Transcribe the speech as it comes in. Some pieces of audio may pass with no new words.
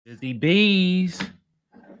Busy bees.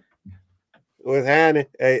 What's happening?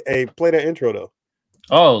 Hey, play that intro though.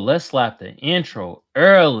 Oh, let's slap the intro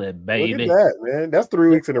early, Look at baby. that, man. That's 3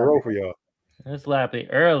 weeks Let's in a slap row it. for y'all. Let's slap it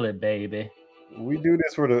early, baby. We do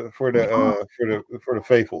this for the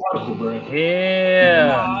faithful.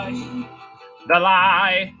 Yeah. The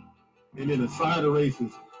lie. And then a side of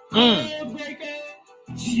races. Mm.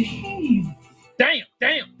 Jeez.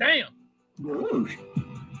 Damn. Ooh.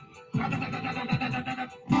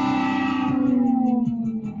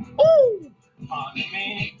 Ooh.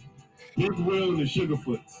 Rick Will and the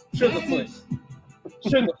Sugarfoots. Sugarfoot.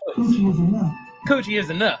 Sugarfoot. Coochie is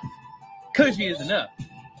enough. Coochie is enough.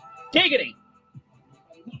 Giggity.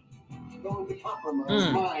 Going to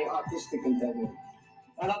compromise my artistic integrity.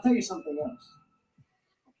 And I'll tell you something else.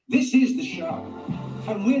 This is the show,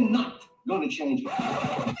 and we're not going to change it.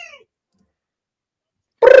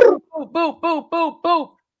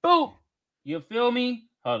 Boop. You feel me?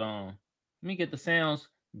 Hold on. Let me get the sounds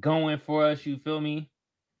going for us. You feel me?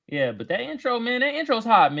 Yeah, but that intro, man, that intro's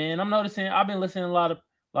hot, man. I'm noticing. I've been listening to a lot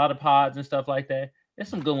of pods and stuff like that. There's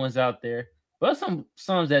some good ones out there, but some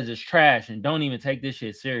that's just trash and don't even take this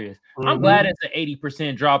shit serious. I'm glad it's an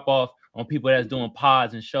 80% drop off on people that's doing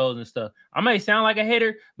pods and shows and stuff. I may sound like a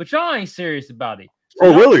hater, but y'all ain't serious about it. So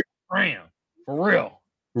Oh, really? Scram, for real.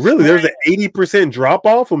 Really? There's an 80% drop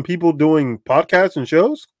off on people doing podcasts and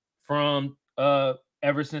shows? From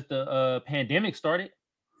ever since the pandemic started.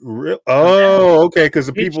 Oh, okay. Because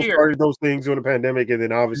the This people year. started those things during the pandemic, and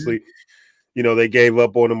then obviously, they gave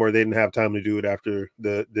up on them or they didn't have time to do it after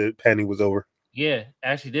the pandemic was over. Yeah,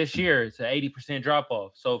 actually, this year it's an 80% drop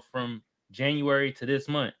off. So from January to this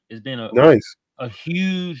month, it's been Nice. a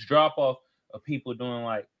huge drop off of people doing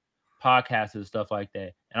like podcasts and stuff like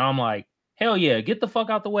that. And I'm like, hell yeah, get the fuck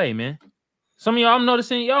out the way, man. Some of y'all, I'm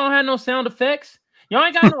noticing y'all don't have no sound effects. Y'all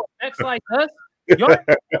ain't got no effects like us. Y'all ain't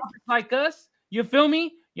got topics like us. You feel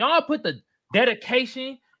me? Y'all put the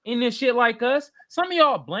dedication in this shit like us. Some of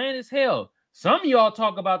y'all bland as hell. Some of y'all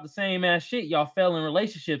talk about the same ass shit. Y'all fell in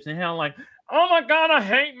relationships and how like, oh my god, I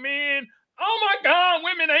hate men. Oh my god,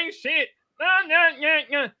 women ain't shit.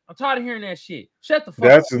 I'm tired of hearing that shit. Shut the fuck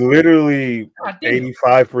That's up. literally God damn.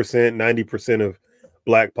 85%, 90% of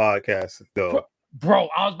black podcasts, though. Bro,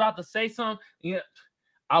 I was about to say something. Yeah.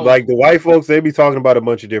 Like the white folks, they be talking about a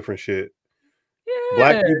bunch of different shit.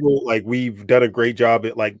 Black Yeah. people, like we've done a great job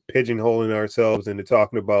at like pigeonholing ourselves into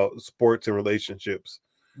talking about sports and relationships.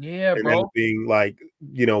 Yeah, And bro. that being like,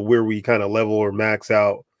 where we kind of level or max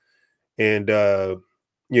out. And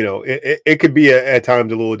it could be at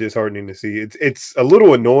times a little disheartening to see. It's a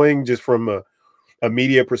little annoying just from a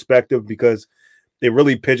media perspective because it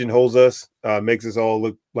really pigeonholes us, makes us all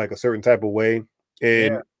look like a certain type of way. Yeah.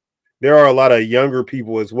 And there are a lot of younger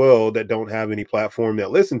people as well that don't have any platform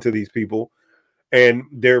that listen to these people, and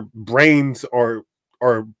their brains are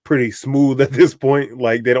pretty smooth at this point.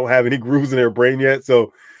 Like they don't have any grooves in their brain yet.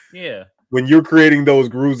 So Yeah. when you're creating those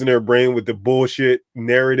grooves in their brain with the bullshit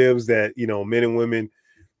narratives that men and women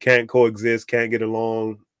can't coexist, can't get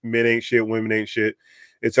along, men ain't shit, women ain't shit,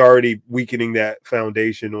 it's already weakening that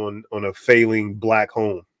foundation on a failing black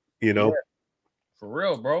home. Yeah. For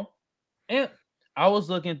real, bro. And I was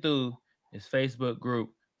looking through this Facebook group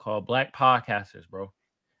called Black Podcasters, bro.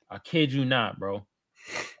 I kid you not, bro.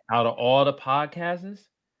 Out of all the podcasters,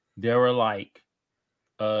 there were like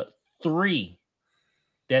three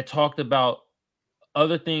that talked about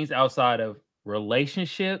other things outside of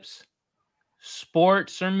relationships,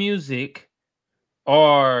 sports, or music,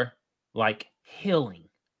 or like healing.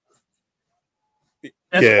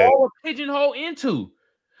 That's Yeah. all a pigeonhole into.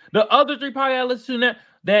 The other three podcasts I listened to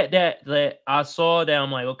that I saw that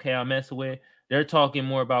I'm like, okay, I mess with. They're talking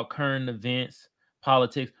more about current events,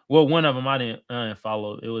 politics. Well, one of them I didn't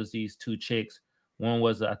follow. It was these two chicks. One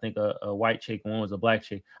was I think a white chick. One was a black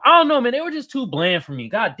chick. I don't know, man. They were just too bland for me.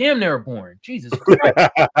 God damn, they were boring. Jesus Christ. If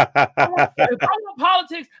I want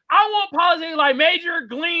politics, I want politics like Major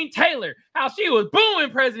Greene Taylor. How she was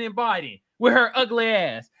booing President Biden with her ugly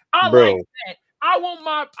ass. I like Bro, that. I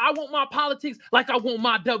want my politics like I want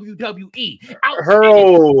my WWE. her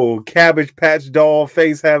old Cabbage Patch doll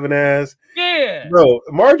face having ass. Yeah. Bro,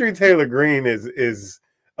 Marjorie Taylor Greene is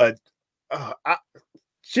a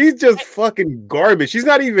she's just fucking garbage. She's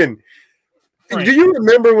not even. Frank. Do you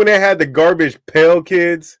remember when they had the Garbage Pail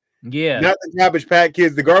Kids? Yeah. Not the Cabbage Patch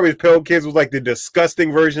Kids. The Garbage Pail Kids was like the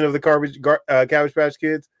disgusting version of the Cabbage Patch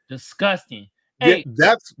Kids. Disgusting. Yeah, Hey,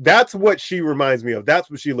 that's what she reminds me of. That's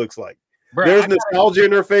what she looks like. bro, There's nostalgia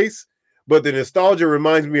in her face, but the nostalgia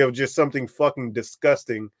reminds me of just something fucking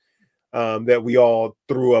disgusting that we all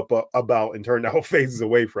threw up about and turned our faces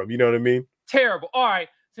away from. You know what I mean? terrible. All right.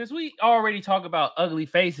 since we already talk about ugly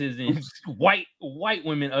faces and white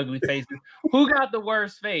women ugly faces, who got the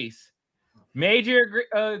worst face? Major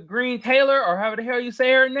Greene Taylor, or however the hell you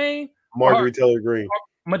say her name? Marjorie Taylor Greene.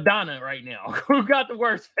 Madonna right now. Who got the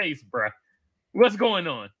worst face, bruh? What's going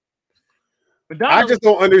on? Madonna, I just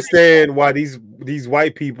don't understand why these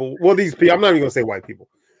white people, well, these people, I'm not even gonna say white people,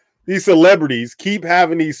 these celebrities keep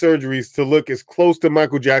having these surgeries to look as close to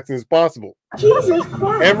Michael Jackson as possible. Jesus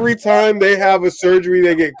Christ. Every time they have a surgery,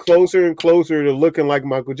 they get closer and closer to looking like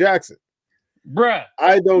Michael Jackson. Bruh.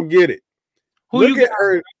 I don't get it. Who Look you at got?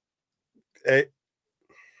 her. Hey.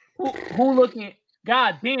 Who looking?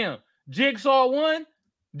 God damn. Jigsaw 1?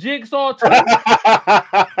 Jigsaw 2?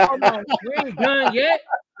 Hold on. We ain't done yet.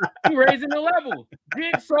 You raising the level.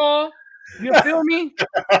 Jigsaw. You feel me?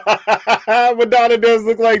 Madonna does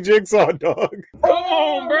look like Jigsaw, dog. Come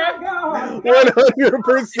on, bro.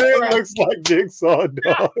 100% looks like Jigsaw,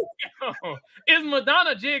 dog. Is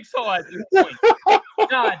Madonna Jigsaw at this point?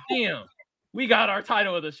 God damn. We got our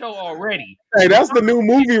title of the show already. Hey, that's the new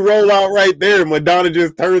movie rollout right there. Madonna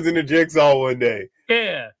just turns into Jigsaw one day.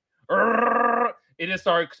 Yeah. It just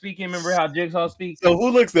started speaking. Remember how Jigsaw speaks? So who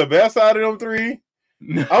looks the best out of them three?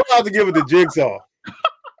 I'm about to give it to Jigsaw.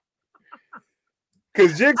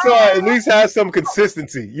 Because Jigsaw at least has some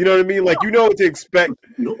consistency. You know what I mean? Like, you know what to expect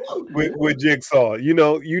with Jigsaw. You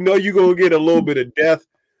know you're going to get a little bit of death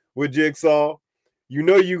with Jigsaw. You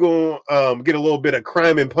know you're going to get a little bit of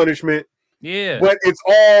crime and punishment. Yeah. But it's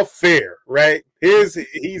all fair, right?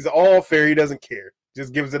 He's all fair. He doesn't care.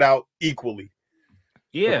 Just gives it out equally.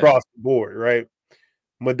 Yeah. Across the board, right?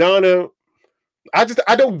 Madonna, I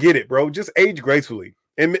don't get it, bro. Just age gracefully.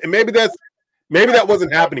 And maybe that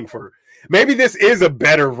wasn't happening for her. Maybe this is a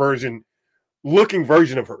better looking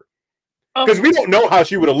version of her. Because we don't know how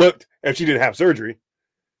she would have looked if she didn't have surgery.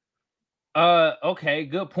 Okay,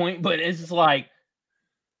 good point. But it's just like,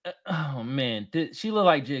 oh man, she look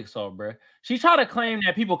like Jigsaw, bro. She tried to claim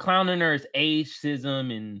that people clowning her as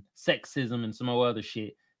ageism and sexism and some other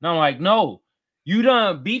shit. And I'm like, no, you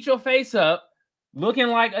done beat your face up looking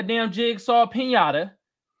like a damn Jigsaw pinata,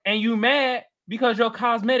 and you mad because your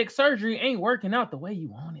cosmetic surgery ain't working out the way you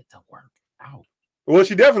want it to work out. Well,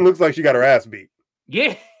 she definitely looks like she got her ass beat.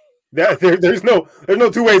 Yeah. There's no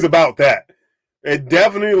two ways about that. It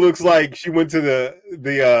definitely looks like she went to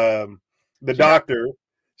the doctor.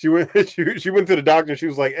 She went to the doctor. She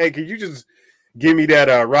was like, "Hey, can you just give me that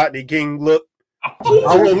Rodney King look? I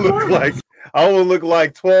won't look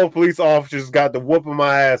like 12 police officers got the whooping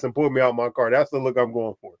my ass and pulled me out my car. That's the look I'm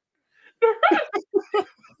going for."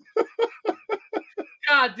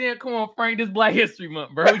 God damn, come on, Frank. This Black History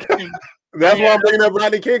Month, bro. That's why I'm bringing up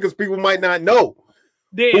Rodney King, because people might not know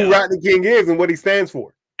who Rodney King is and what he stands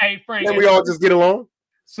for. Hey, Frank. Can we all just get along?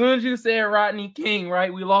 As soon as you said Rodney King,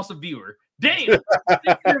 right, we lost a viewer. Damn.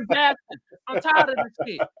 I'm tired of this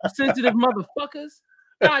shit. You sensitive motherfuckers.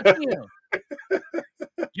 God damn.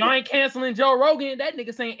 Y'all ain't canceling Joe Rogan. That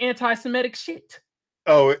nigga saying anti-Semitic shit.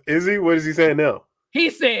 Oh, is he? What is he saying now? He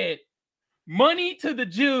said, money to the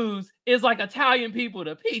Jews is like Italian people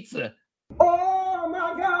to pizza. Oh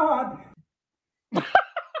my God.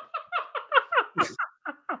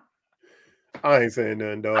 I ain't saying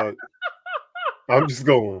nothing, dog. I'm just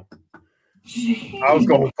going. I was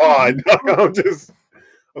going pod. I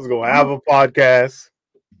was going to have a podcast.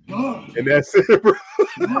 And that's it, bro.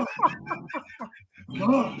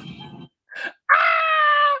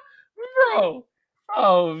 Bro.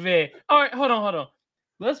 Oh, man. All right, hold on.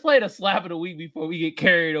 Let's play the slap of the week before we get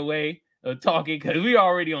carried away of talking, because we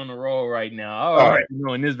already on the roll right now. All right.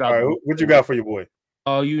 What you got for your boy?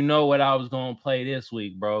 Oh, you know what I was going to play this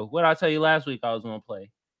week, bro. What did I tell you last week I was going to play?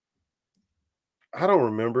 I don't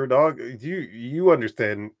remember, dog. You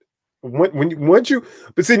understand. Once you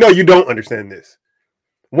don't understand this.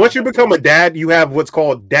 Once you become a dad, you have what's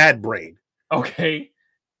called dad brain. Okay.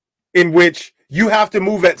 In which you have to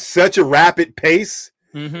move at such a rapid pace.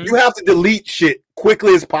 Mm-hmm. You have to delete shit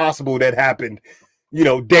quickly as possible that happened,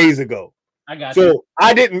 days ago. I got you. So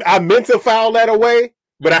I meant to file that away,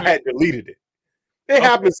 but I had deleted it. It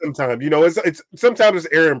happens sometimes, it's sometimes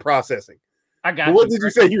it's error in processing. I got but what did you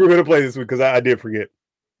say you were going to play this week? Because I did forget.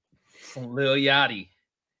 Lil Yachty.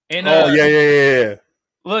 And yeah.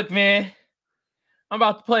 Look, man, I'm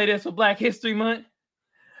about to play this for Black History Month.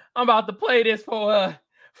 I'm about to play this for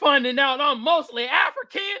finding out I'm mostly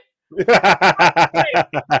African. A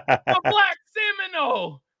Black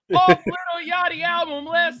Seminole. Off Lil Yachty album.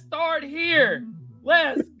 Let's start here.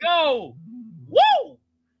 Let's go. Woo!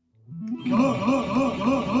 Woo!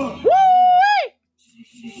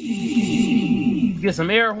 Get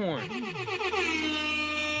some air horn.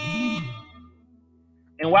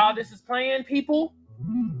 And while this is playing, people,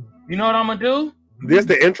 You know what I'm gonna do? This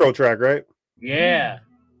the intro track, right? Yeah.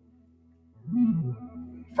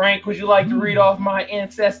 Frank, would you like to read off my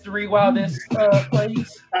ancestry while this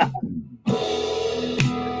plays?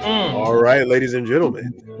 All right, ladies and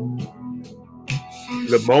gentlemen.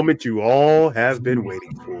 The moment you all have been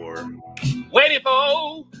waiting for. Waiting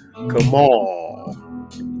for Kamal.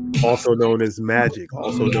 Also known as Magic.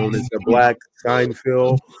 Also known as the Black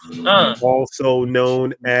Seinfeld. Also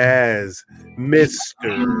known as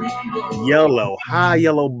Mr. Yellow, High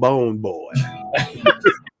Yellow Bone Boy.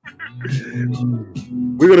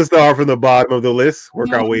 We're going to start from the bottom of the list,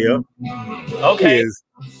 work our way up. Okay. He is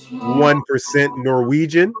 1%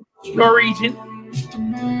 Norwegian.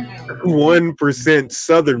 1%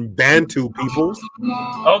 Southern Bantu peoples.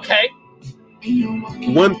 Okay.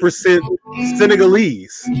 1%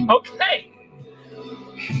 Senegalese. Okay.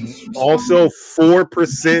 Also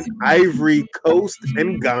 4% Ivory Coast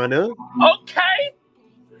and Ghana. Okay.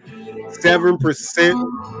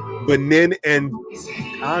 7% Benin and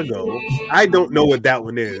Togo. I don't know what that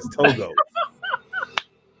one is. Togo.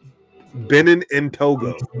 Benin and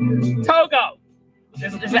Togo. Togo.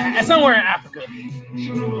 It's somewhere in Africa.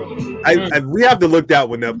 We have to look that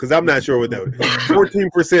one up because I'm not sure what that was.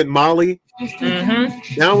 14% Mali.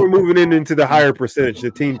 Mm-hmm. Now we're moving into the higher percentage,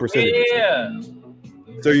 the teen percentage. Yeah.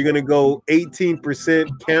 So you're going to go 18%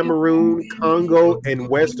 Cameroon, Congo, and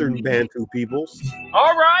Western Bantu peoples.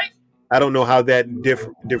 All right. I don't know how that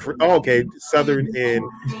different. Oh, okay, Southern and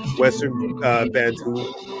Western Bantu.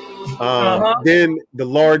 Then the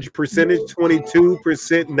large percentage,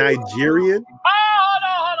 22% Nigerian.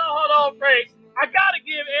 Hold on, Frank. I gotta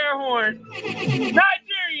give air horn. Nigerian.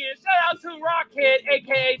 Shout out to Rockhead,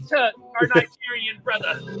 aka Chuck, our Nigerian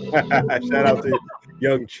brother. Shout out to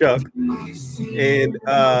young Chuck. And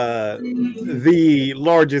the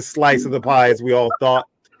largest slice of the pie, as we all thought,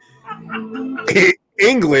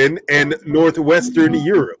 England and Northwestern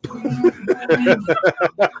Europe.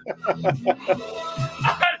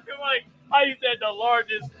 How you said the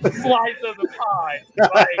largest slice of the pie.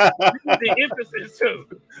 Like, the emphasis too.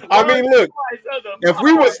 I mean, look, if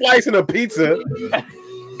we were slicing a pizza,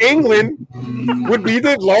 England would be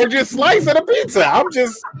the largest slice of the pizza. I'm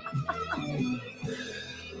just...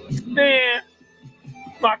 Man,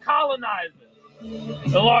 my colonizer.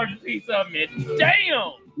 The largest piece of it.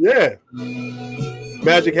 Damn. Yeah.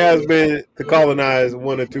 Magic has been to colonize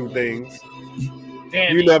one or two things.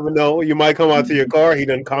 Damn, you never know. You might come out to your car. He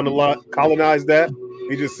done colonize that.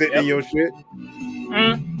 He just sitting in your shit.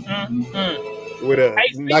 With a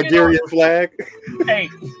Nigerian flag. Hey,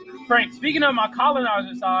 Frank, speaking of my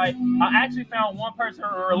colonizer side, I actually found one person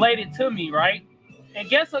related to me, right? And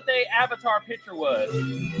guess what their avatar picture was?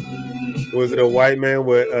 Was it a white man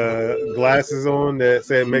with glasses on that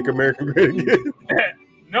said "Make America Great Again"?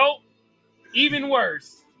 Nope. Even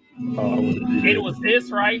worse. It was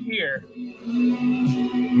this right here.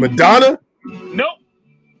 Madonna? Nope.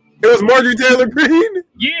 It was Marjorie Taylor Greene?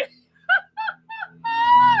 Yeah.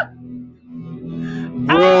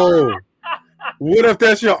 Bro. What if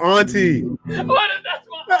that's your auntie? What if that's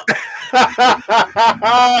my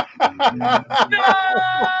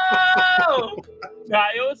No! Nah,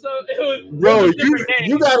 it was Bro,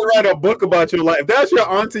 you gotta write a book about your life. If that's your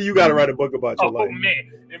auntie, you gotta write a book about your life. Oh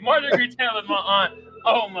man. If Marjorie Taylor's my aunt,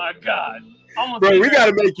 oh my God. Bro, we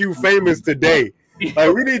gotta make you famous today.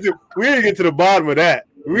 Like we need to get to the bottom of that.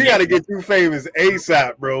 We gotta get you famous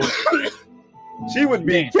ASAP, bro. She would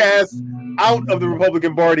be cast out of the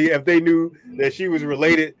Republican Party if they knew that she was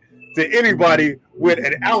related to anybody with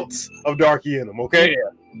an ounce of darky in them, okay?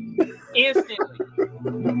 Yeah. Instantly.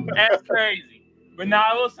 That's crazy. But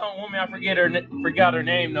now it was some woman, I forgot her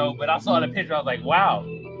name though, but I saw the picture, I was like, wow.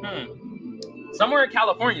 Somewhere in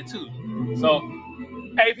California too. So,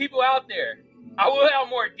 hey, people out there, I will have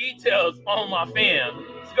more details on my fam.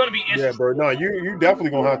 It's gonna be interesting. Yeah, bro. No, you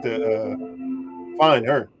definitely gonna have to find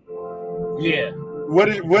her. Yeah. What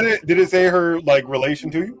did it say her like relation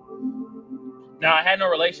to you? No, I had no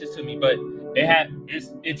relations to me, but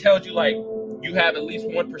it tells you like you have at least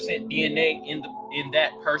 1% DNA in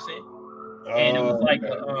that person, and it was like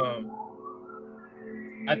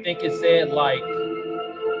I think it said like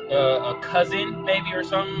a cousin maybe or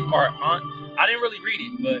something or aunt. I didn't really read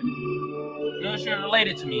it, but it was sure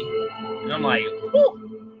related to me, and I'm like, whoo.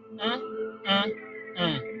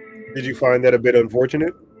 Did you find that a bit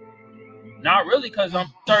unfortunate? Not really, because I'm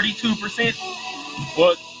 32%,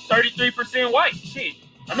 well, 33% white. Shit,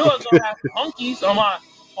 I knew I was gonna have monkeys on my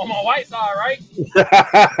white side, right?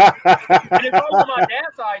 And it's also my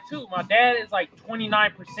dad's side too. My dad is like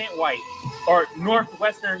 29% white, or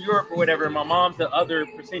Northwestern Europe or whatever. My mom's the other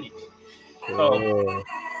percentage. So,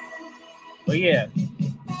 but yeah,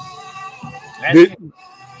 That Did,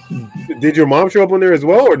 shit- did your mom show up on there as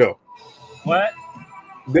well, or no? what?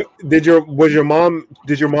 Did your mom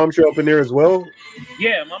show up in there as well?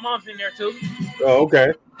 Yeah, my mom's in there too. Oh,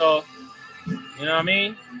 okay. So you know what I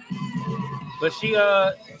mean? But she she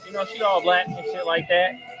all black and shit like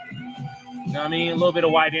that. You know what I mean? A little bit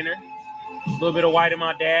of white in her. A little bit of white in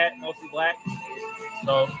my dad, mostly black.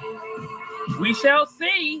 So we shall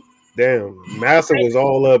see. Damn, Massa was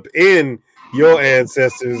all up in your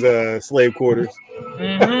ancestors' slave quarters.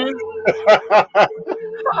 Mm-hmm.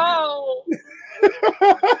 Oh,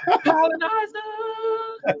 colonizer.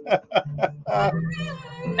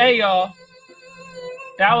 Hey, y'all.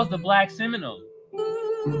 That was the Black Seminole.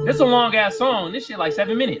 This is a long ass song. This shit like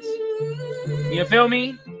 7 minutes. You feel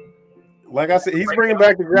me? Like I said, he's bringing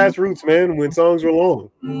back the grassroots, man. When songs were long,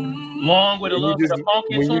 Long with a little bit of funk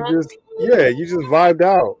into them. you just vibed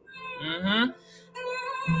out. Mm-hmm.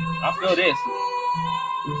 I feel this.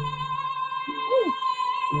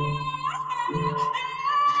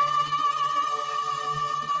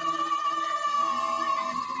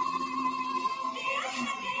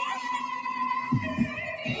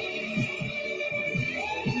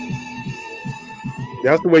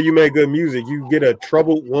 That's the way you make good music. You get a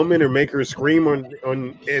troubled woman or make her scream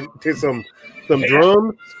on into some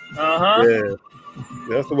drum. Uh-huh. Yeah,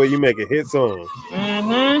 that's the way you make a hit song.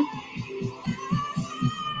 Mm-hmm.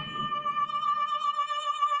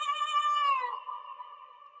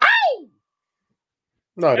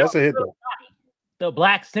 No, that's a hit though. The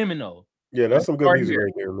Black Seminole. Yeah, that's some good Right music here.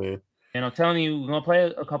 right there, man. And I'm telling you, we're gonna play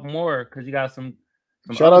a couple more because you got some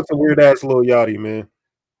Shout out to Weird Ass Lil Yachty, man.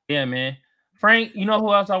 Yeah, man. Frank, you know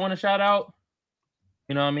who else I want to shout out?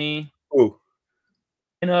 You know what I mean? Ooh.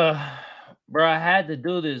 And bro, I had to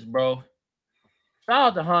do this, bro.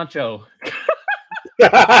 Shout out to Honcho.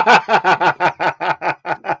 Shout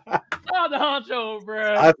out to Honcho,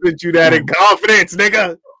 bro. I sent you that in confidence,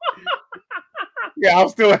 nigga. Yeah,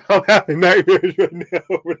 I'm having nightmares right now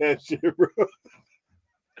over that shit, bro.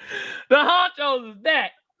 The Honchos is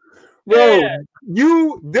back. Bro, Yeah.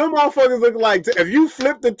 them motherfuckers look like, if you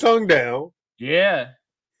flip the tongue down, Yeah.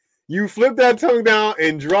 you flip that tongue down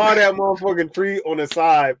and draw that motherfucking tree on the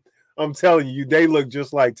side, I'm telling you, they look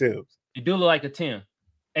just like Tim's. You do look like a Tim.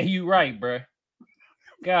 And you right, bro.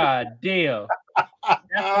 God damn.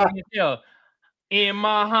 That's funny as hell. In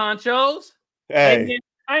my Honchos. Hey. Man,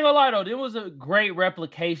 I ain't gonna lie though, there was a great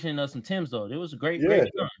replication of some Tims though. It was a great design.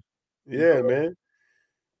 Yeah, man.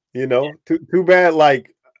 You know, too bad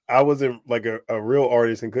like I wasn't like a real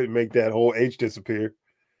artist and couldn't make that whole H disappear.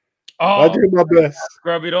 Oh, I did my best.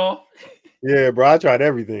 Scrub it off. Yeah, bro. I tried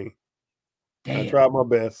everything. Damn. I tried my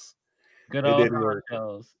best. Good it old didn't work.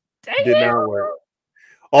 Damn. Did not work.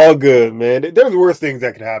 All good, man. There's worse things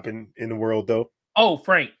that could happen in the world, though. Oh,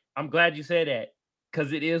 Frank, I'm glad you said that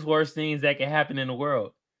because it is worse things that can happen in the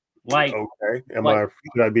world. Like, okay,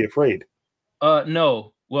 should I be afraid?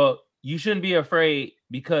 No. Well, you shouldn't be afraid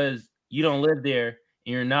because you don't live there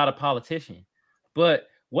and you're not a politician. But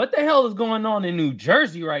what the hell is going on in New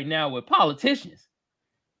Jersey right now with politicians?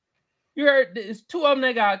 You heard there's 2 of them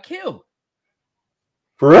that got killed.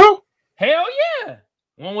 For real? Hell yeah.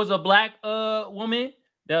 One was a black woman,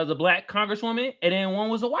 that was a black congresswoman, and then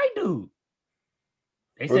one was a white dude.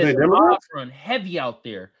 They said the mobs run heavy out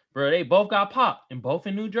there, bro. They both got popped, and both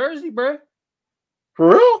in New Jersey, bro. For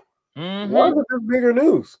real? Mm-hmm. Why is it this bigger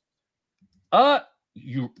news?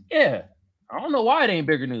 Yeah. I don't know why it ain't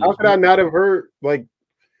bigger news. How could I not have heard like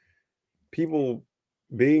people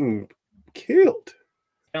being killed?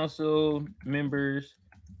 Council members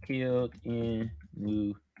killed in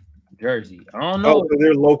New Jersey. I don't know. Oh, so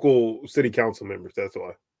they're local city council members. That's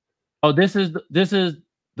why. Oh, this is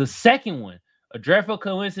the second one. A dreadful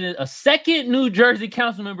coincidence. A second New Jersey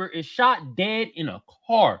council member is shot dead in a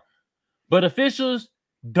car. But officials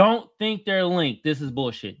don't think they're linked. This is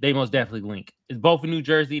bullshit. They most definitely link. It's both in New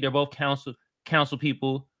Jersey. They're both council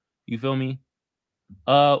people. You feel me?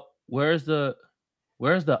 Where's the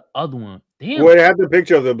other one? Damn. Well, they have the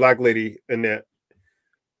picture of the black lady in that.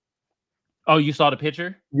 Oh, you saw the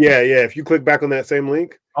picture? Yeah. If you click back on that same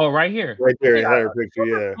link. Oh, right here. Right there, it had her picture.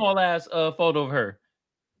 Yeah. Small ass photo of her.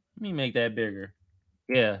 Let me make that bigger.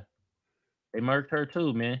 Yeah. They murked her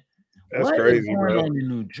too, man. That's what crazy, is going bro. on in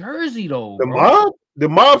New Jersey though? The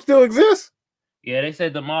mob still exists? Yeah, they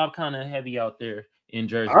said the mob kind of heavy out there in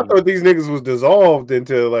Jersey. I thought these niggas was dissolved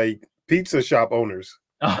into like pizza shop owners.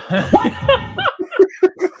 I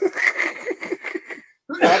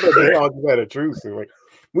thought they all just had a truce. Like,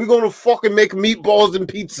 we're gonna fucking make meatballs and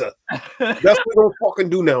pizza. That's what we're gonna fucking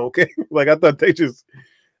do now, okay? Like I thought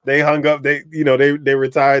they hung up, they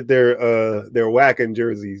retired their whacking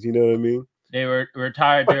jerseys, you know what I mean? They were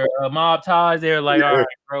retired their mob ties. They were like, all right,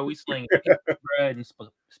 bro, we slinging bread and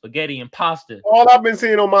spaghetti and pasta. All I've been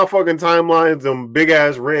seeing on my fucking timelines, them big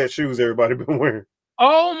ass red shoes everybody been wearing.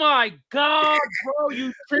 Oh my god, bro,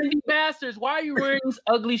 you trendy bastards! Why are you wearing these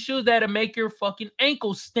ugly shoes that'll make your fucking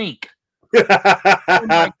ankles stink? Oh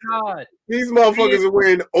my god, These motherfuckers are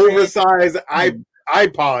wearing oversized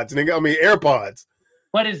iPods, nigga. I mean AirPods.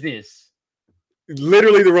 What is this?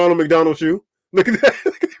 Literally the Ronald McDonald shoe. Look at that.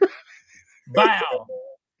 Wow.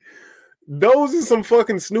 Those are some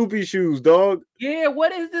fucking Snoopy shoes, dog. Yeah,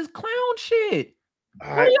 what is this clown shit? What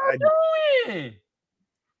are y'all doing?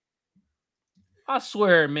 I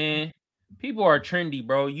swear, man, people are trendy,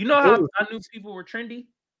 bro. You know how I knew people were trendy?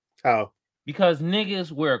 How? Because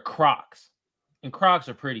niggas wear Crocs, and Crocs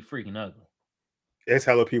are pretty freaking ugly. It's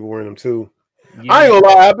hella people wearing them too. Yeah. I ain't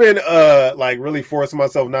gonna lie, I've been like really forcing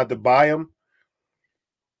myself not to buy them,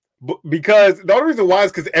 because the only reason why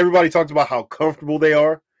is because everybody talks about how comfortable they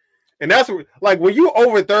are, and that's what, like, when you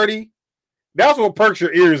over 30, that's what perks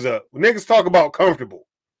your ears up. When niggas talk about comfortable,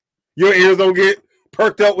 your ears don't get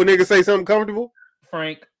perked up when niggas say something comfortable.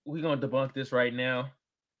 Frank, we're gonna debunk this right now.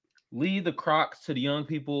 Leave the Crocs to the young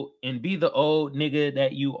people and be the old nigga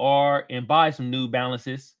that you are and buy some New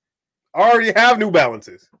Balances. I already have New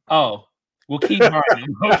Balances. Oh, we'll keep buying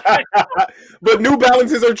them. Okay. But New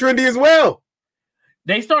Balances are trendy as well.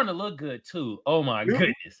 They starting to look good too. Oh my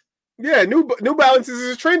goodness. Yeah, New Balances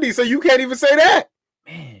is trendy, so you can't even say that.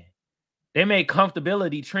 Man, they made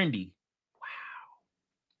comfortability trendy. Wow.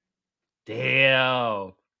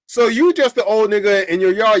 Damn. So you just the old nigga in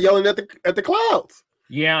your yard yelling at the clouds.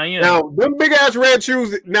 Yeah, I am. Now, them big ass red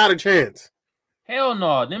shoes, not a chance. Hell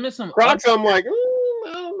no. Them is some Crocs. I'm like,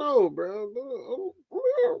 I don't know, bro.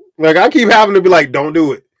 Like, I keep having to be like, don't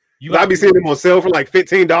do it. I be seeing them on sale for like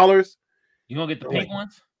 $15. You gonna get the pink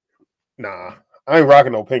ones? Nah, I ain't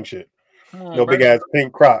rocking no pink shit. On, no big ass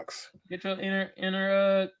pink Crocs. Get your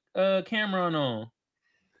inner camera on.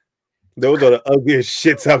 Those are the ugliest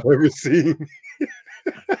shits I've ever seen.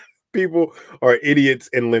 People are idiots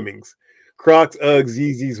and lemmings. Crocs, Uggs,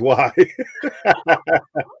 Yeezys, why?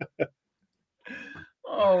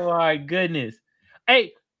 Oh my goodness.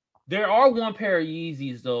 Hey, there are one pair of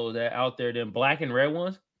Yeezys though that out there, them black and red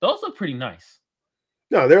ones. Those look pretty nice.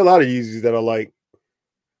 No, there are a lot of Yeezys that I like.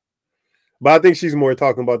 But I think she's more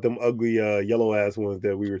talking about them ugly yellow ass ones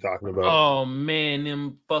that we were talking about. Oh man,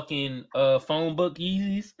 them fucking phone book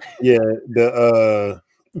Yeezys. Yeah, the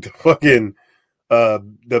fucking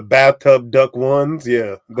the bathtub duck ones.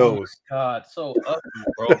 Yeah, those. Oh my god, so ugly,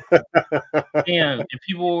 bro. Damn, and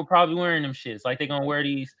people were probably wearing them shits. Like, they gonna wear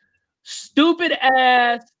these stupid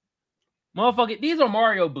ass motherfucker. These are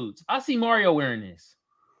Mario boots. I see Mario wearing this.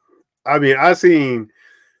 I mean, I seen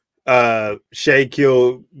Shea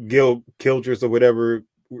Gilchrist or whatever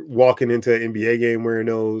walking into an NBA game wearing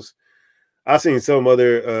those. I seen some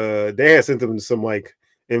other they had sent them to some like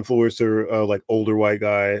influencer, like older white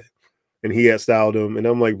guy, and he had styled them, and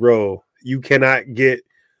I'm like, bro, you cannot get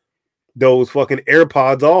those fucking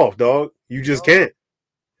AirPods off, dog. You just can't.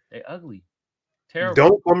 They ugly. Terrible.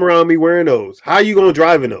 Don't come around me wearing those. How you gonna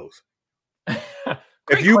drive in those?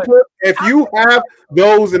 If you have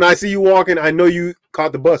those and I see you walking, I know you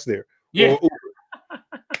caught the bus there. Yeah.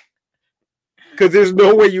 Because there's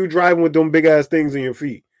no way you driving with them big ass things on your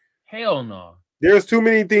feet. Hell no. There's too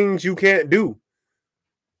many things you can't do.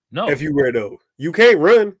 No. If you wear those, you can't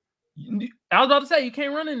run. I was about to say, you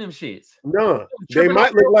can't run in them shits. No, they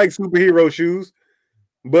might look like superhero shoes,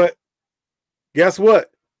 but guess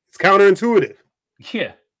what? It's counterintuitive.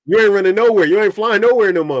 Yeah. You ain't running nowhere. You ain't flying nowhere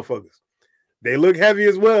in them motherfuckers. They look heavy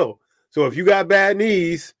as well. So if you got bad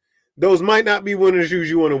knees, those might not be one of the shoes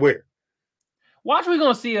you want to wear. Watch, we're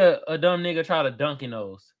going to see a dumb nigga try to dunk in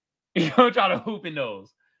those. He's going to try to hoop in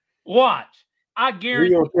those. Watch. I guarantee.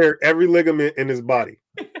 He's going to tear every ligament in his body.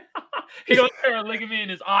 He's going to tear a ligament in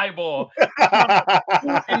his eyeball.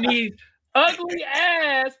 And these ugly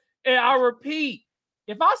ass. And I repeat,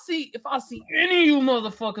 if I see any of you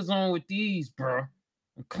motherfuckers on with these, bro,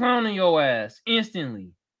 I'm clowning your ass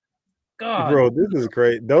instantly. God. Bro, this is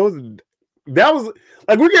great. That was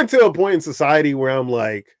like, we're getting to a point in society where I'm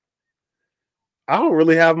like, I don't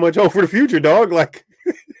really have much hope for the future, dog. Like,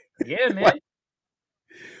 yeah, man. Like,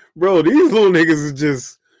 bro, these little niggas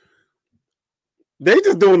is they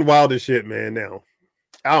just doing wild as shit, man. Now,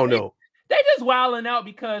 I don't know. They just wilding out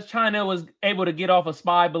because China was able to get off a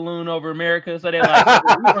spy balloon over America. So they're like,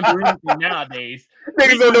 we don't do anything nowadays.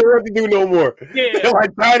 Niggas don't know what to do no more. Yeah. They're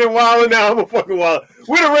like, China wilding out. I'm a fucking wild.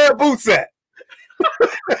 Where the red boots at?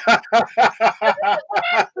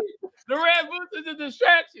 The red boots is a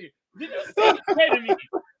distraction. Did you see it?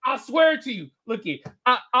 I swear to you. Look it.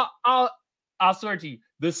 I swear to you,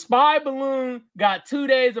 the spy balloon got 2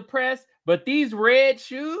 days of press, but these red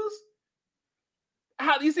shoes,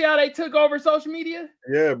 how you see how they took over social media?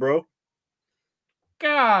 Yeah, bro.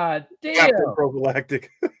 God Captain damn,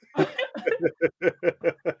 prophylactic.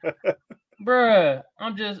 bruh.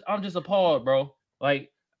 I'm just appalled, bro.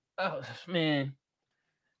 Like, oh, man.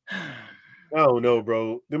 I don't know,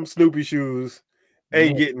 bro. Them Snoopy shoes Man.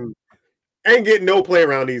 ain't getting no play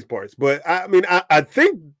around these parts. But I mean, I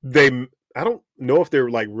think I don't know if they're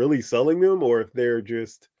like really selling them or if they're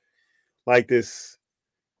just like this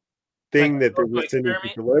Like thing a that they're social just sending to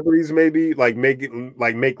experiment. celebrities, maybe like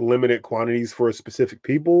make limited quantities for specific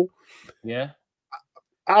people. Yeah.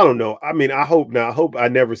 I don't know. I mean, I hope not. I hope I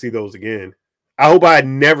never see those again. I hope I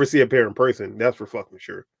never see a pair in person. That's for fucking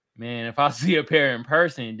sure. Man, if I see a pair in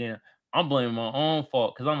person, then I'm blaming my own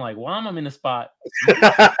fault because I'm like, why am I in the spot?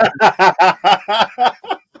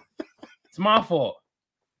 It's my fault.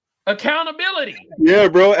 Accountability. Yeah,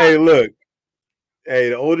 bro. Hey, look. Hey,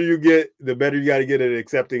 the older you get, the better you got to get at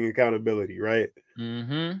accepting accountability, right?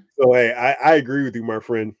 Mm-hmm. So, hey, I agree with you, my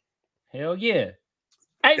friend. Hell yeah.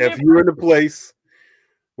 Hey, If man. you're in a place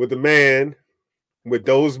with a man with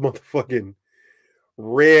those motherfucking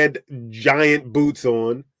red giant boots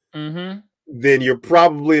on, Mm-hmm. then you're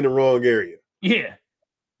probably in the wrong area. Yeah.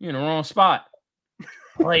 You're in the wrong spot.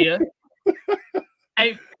 Player.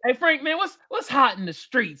 Hey, Frank, man, what's hot in the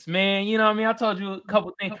streets, man? You know what I mean? I told you a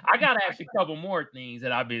couple things. I got actually a couple more things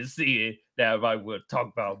that I've been seeing that I would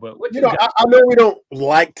talk about. But what you got? I know we don't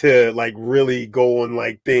like to like really go on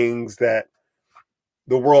like things that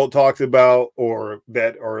the world talks about or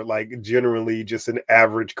that are like generally just an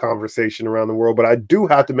average conversation around the world, but I do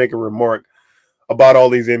have to make a remark about all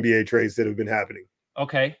these NBA trades that have been happening.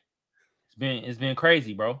 Okay. It's been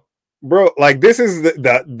crazy, bro. Bro, like this is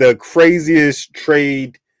the craziest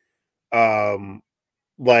trade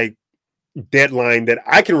like deadline that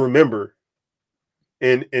I can remember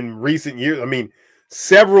in recent years. I mean,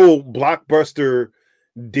 several blockbuster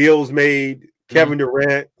deals made. Kevin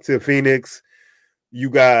Durant to Phoenix. You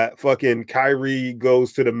got fucking Kyrie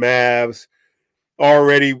goes to the Mavs.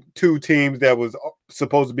 Already 2 teams that was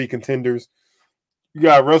supposed to be contenders. You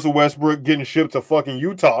got Russell Westbrook getting shipped to fucking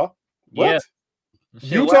Utah. What?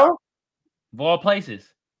 Yeah. Utah? Wow. Of all places.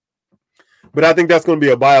 But I think that's going to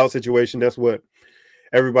be a buyout situation. That's what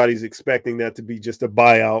everybody's expecting that to be, just a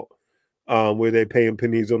buyout where they pay him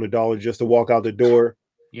pennies on the dollar just to walk out the door.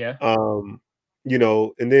 Yeah. You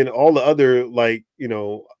know, and then all the other, like, you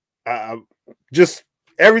know, just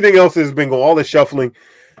everything else has been going, all the shuffling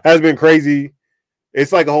has been crazy.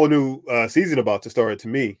 It's like a whole new season about to start to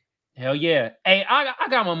me. Hell yeah. Hey, I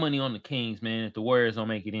got my money on the Kings, man. If the Warriors don't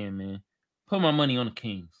make it in, man. Put my money on the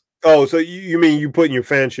Kings. Oh, so you mean you putting your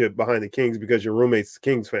fanship behind the Kings because your roommate's a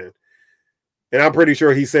Kings fan? And I'm pretty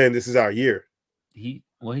sure he's saying this is our year. He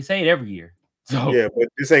say it every year. So yeah, but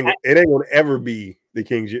it ain't gonna ever be the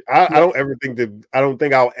Kings year. I don't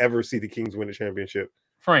think I'll ever see the Kings win a championship.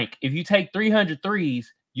 Frank, if you take 300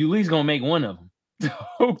 threes, you at least gonna make one of them.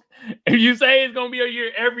 So if you say it's gonna be a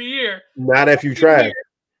year every year, not if you try.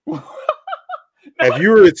 If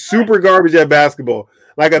you're super garbage at basketball,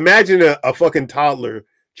 like imagine a fucking toddler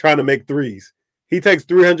trying to make threes. He takes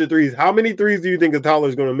 300 threes. How many threes do you think a toddler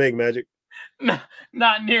is going to make, Magic?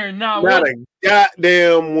 Not near, not one. A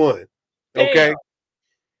goddamn one. Damn. Okay.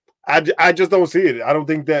 I just don't see it. I don't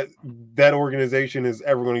think that organization is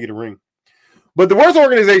ever going to get a ring. But the worst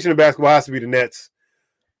organization in basketball has to be the Nets.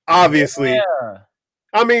 Obviously. Yeah.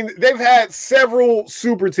 I mean, they've had several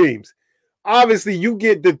super teams. Obviously, you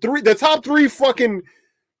get the top 3 fucking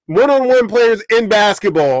one-on-one players in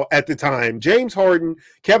basketball at the time. James Harden,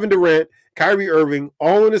 Kevin Durant, Kyrie Irving,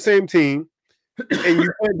 all on the same team. And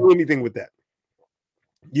you can't do anything with that.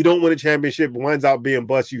 You don't win a championship, winds out being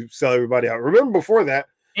bust, you sell everybody out. Remember before that.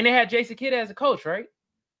 And they had Jason Kidd as a coach, right?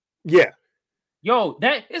 Yeah. Yo,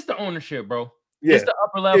 it's the ownership, bro. Yeah. It's the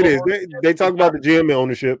upper level. It is. They talk about the GM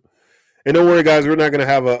ownership. And don't worry, guys, we're not going to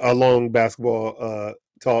have a long basketball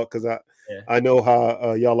talk because I know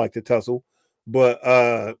how y'all like to tussle. But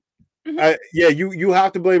you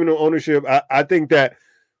have to blame it on ownership. I think that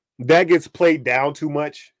gets played down too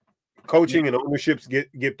much. Coaching and ownerships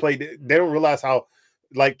get played. They don't realize how,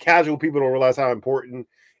 like, casual people don't realize how important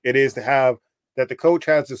it is to have that the coach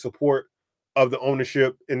has the support of the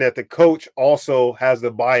ownership and that the coach also has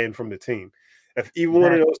the buy-in from the team. If even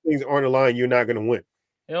one of those things aren't aligned, you're not going to win.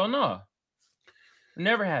 Hell no.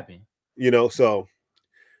 Never happened. You know, so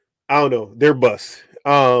I don't know. They're bust.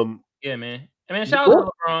 Yeah, man. I mean, shout out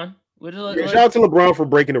to LeBron. Shout out to LeBron for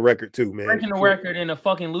breaking the record too, man. Breaking the record in a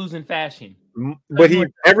fucking losing fashion. But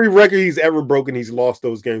every record he's ever broken, he's lost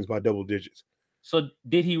those games by double digits. So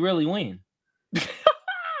did he really win?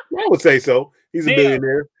 I would say so. He's a Damn.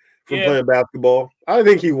 billionaire from Yeah. playing basketball. I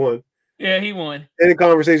think he won. Yeah, he won. Any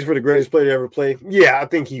conversation for the greatest player to ever play? Yeah, I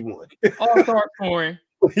think he won. All-star scoring.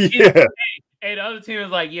 Yeah. Hey, the other team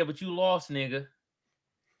was like, yeah, but you lost, nigga.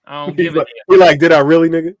 I don't He's give a like, damn. he like, did I really,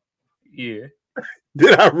 nigga? Yeah.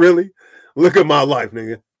 Did I really? Look at my life,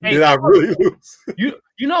 nigga. Hey, Did I really lose?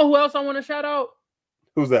 You know who else I want to shout out?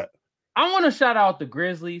 Who's that? I want to shout out the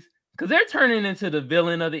Grizzlies because they're turning into the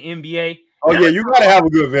villain of the NBA. Oh, yeah, you got to have a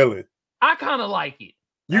good villain. I kind of like it.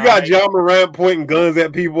 You got John Morant pointing guns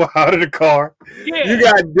at people out of the car. Yeah. You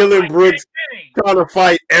got Dylan Brooks trying to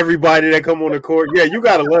fight everybody that come on the court. Yeah, you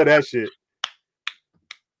got to love that shit.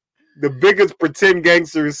 The biggest pretend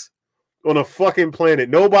gangsters on a fucking planet.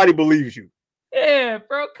 Nobody believes you. Yeah,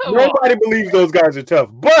 bro. Nobody believes those guys are tough.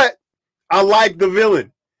 But I like the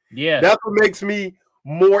villain. Yeah. That's what makes me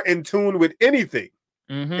more in tune with anything.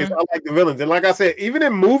 Is I like the villains. And like I said, even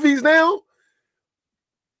in movies now,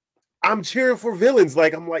 I'm cheering for villains.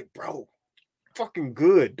 Like, I'm like, bro, fucking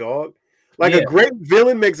good, dog. Like a great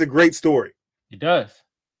villain makes a great story. It does.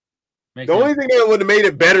 The only thing that would have made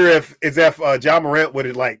it better if John Morant would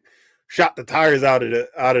have like shot the tires out of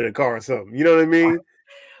the car or something. You know what I mean?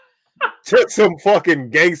 Took some fucking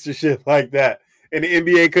gangster shit like that. And the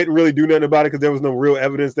NBA couldn't really do nothing about it because there was no real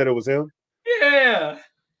evidence that it was him. Yeah.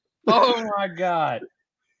 Oh my God.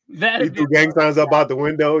 He threw gang signs up out the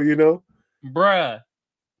window, you know? Bruh.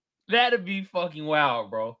 That'd be fucking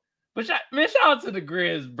wild, bro. But shout out to the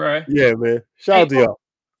Grizz, bruh. Yeah, man. Shout out to y'all.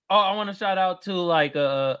 Oh, I want to shout out to like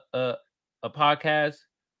a podcast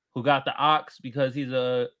who got the Ox because he's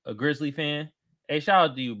a Grizzly fan. Hey, shout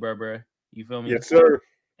out to you, bruh. You feel me? Yes, sir.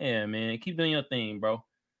 Yeah, man. Keep doing your thing, bro.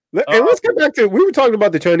 And let's get back to, we were talking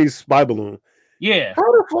about the Chinese spy balloon. Yeah.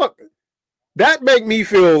 How the fuck? That make me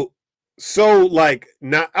feel so like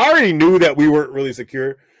not. I already knew that we weren't really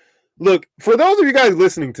secure. Look, for those of you guys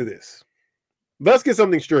listening to this, let's get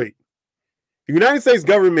something straight. The United States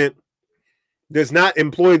government does not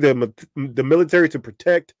employ the military to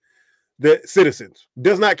protect the citizens.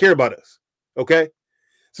 Does not care about us. Okay?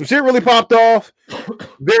 Some shit really popped off.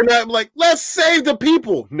 They're not like, let's save the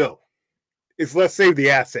people. No. It's let's save the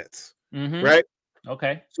assets. Right?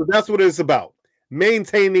 Okay. So that's what it's about.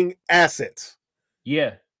 Maintaining assets.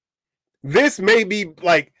 Yeah. This may be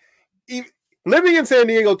like living in San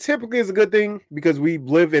Diego typically is a good thing because we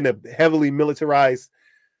live in a heavily militarized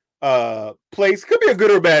place. Could be a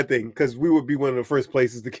good or bad thing because we would be one of the first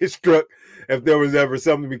places to get struck if there was ever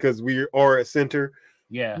something because we are a center.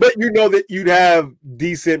 Yeah. But you know that you'd have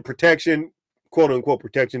decent protection, quote unquote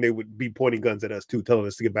protection. They would be pointing guns at us too, telling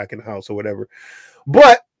us to get back in the house or whatever.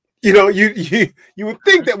 But you know, you would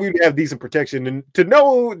think that we'd have decent protection, and to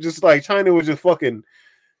know just like China was just fucking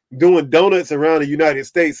doing donuts around the United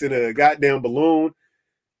States in a goddamn balloon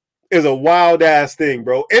is a wild ass thing,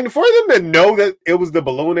 bro. And for them to know that it was the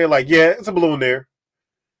balloon, they're like, yeah, it's a balloon there.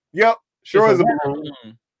 Yep, sure is a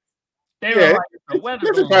balloon. They were like, it's a weather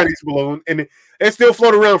balloon. It's a Chinese balloon, and it still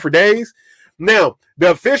floated around for days. Now,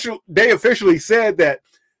 they officially said that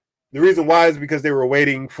the reason why is because they were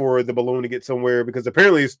waiting for the balloon to get somewhere because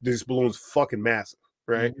apparently this balloon's fucking massive,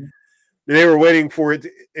 right? They were waiting for it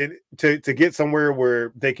to get somewhere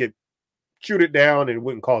where they could shoot it down and it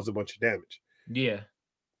wouldn't cause a bunch of damage. Yeah.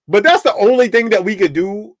 But that's the only thing that we could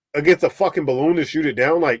do against a fucking balloon to shoot it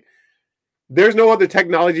down. Like, there's no other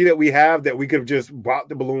technology that we have that we could have just brought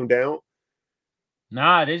the balloon down.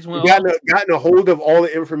 Nah, they just went gotten a hold of all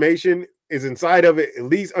the information is inside of it. At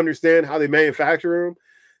least understand how they manufacture them.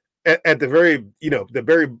 At the very,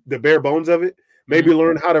 the bare bones of it. Maybe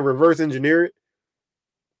learn how to reverse engineer it.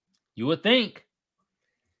 You would think.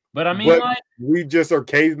 But I mean, we just are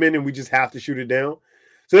cavemen and we just have to shoot it down.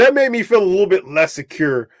 So that made me feel a little bit less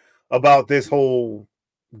secure about this whole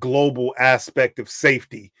global aspect of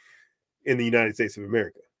safety in the United States of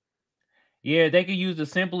America. Yeah, they could use the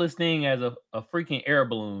simplest thing as a freaking air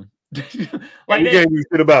balloon. Like they can't use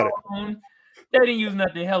shit about it. They didn't use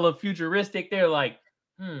nothing hella futuristic. They're like,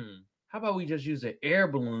 how about we just use an air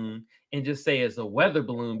balloon and just say it's a weather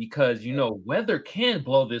balloon because weather can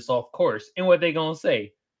blow this off course. And what they gonna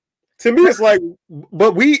say? To me, it's like,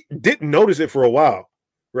 but we didn't notice it for a while,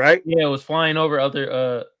 right? Yeah, it was flying over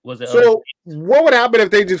other. Was it? So what would happen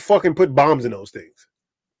if they just fucking put bombs in those things?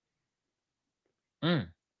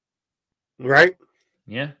 Right?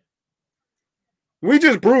 Yeah. We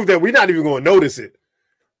just proved that we're not even going to notice it.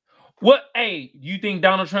 What? Hey, you think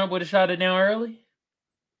Donald Trump would have shot it down early?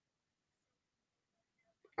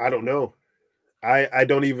 I don't know. I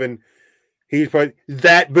don't even. He's probably,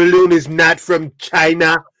 that balloon is not from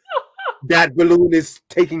China. That balloon is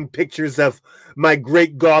taking pictures of my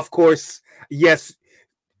great golf course. Yes,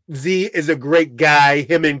 Z is a great guy.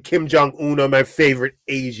 Him and Kim Jong-un are my favorite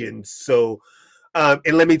Asians. So,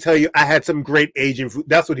 and let me tell you, I had some great Asian food.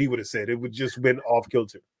 That's what he would have said. It would just been off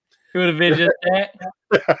kilter. It would have been just that,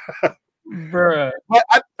 bruh. But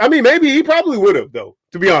I mean, maybe he probably would have, though.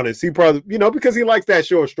 To be honest, he probably, because he likes that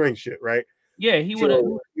show of strength shit, right? Yeah, he would have.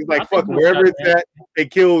 So he's like, fuck, wherever it's at,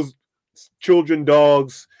 it kills children,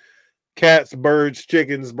 dogs, cats, birds,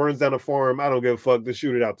 chickens, burns down a farm. I don't give a fuck. Just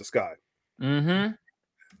shoot it out the sky. Mm-hmm.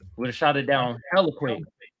 Would have shot it down hella quick.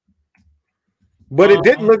 But it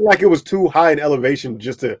didn't look like it was too high in elevation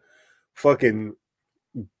just to fucking,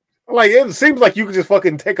 like, it seems like you could just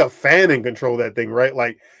fucking take a fan and control that thing, right?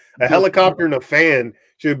 Like a helicopter and a fan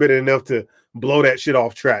should have been enough to blow that shit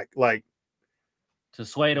off track. Like, to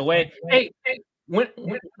sway it away. Hey, when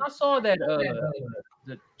I saw that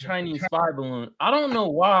the Chinese spy balloon, I don't know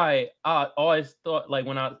why I always thought, like,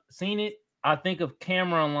 when I seen it, I think of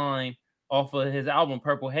Cameron Line off of his album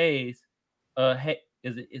Purple Haze. Hey,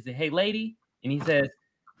 is it Hey Lady? And he says,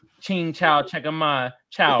 "Ching Chow, check my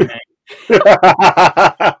chow, man." Remember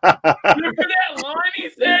that line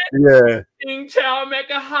he said? Yeah. Ching Chow,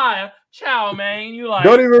 make a higher chow, man. You like,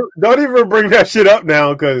 don't even bring that shit up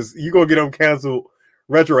now, because you gonna get them canceled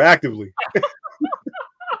retroactively.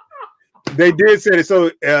 They did say it.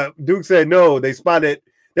 So Duke said no. They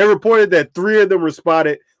reported that 3 of them were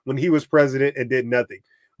spotted when he was president and did nothing.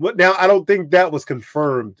 But now I don't think that was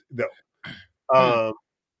confirmed though.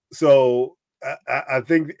 So I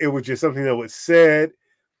think it was just something that was said.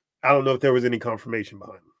 I don't know if there was any confirmation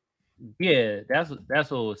behind it. Yeah, that's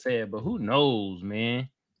what was said. But who knows, man?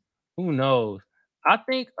 Who knows? I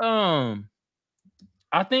think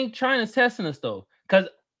China's testing us though, because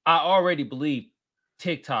I already believe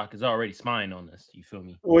TikTok is already spying on us. You feel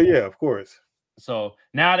me? Well, yeah, of course. So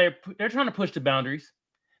now they're trying to push the boundaries.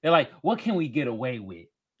 They're like, what can we get away with?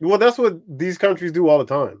 Well, that's what these countries do all the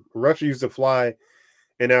time. Russia used to fly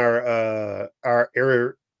in our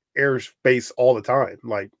airspace all the time,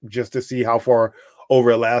 like just to see how far over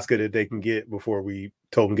Alaska that they can get before we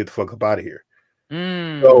told them get the fuck up out of here.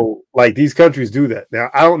 So, like, these countries do that. Now,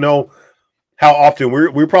 I don't know how often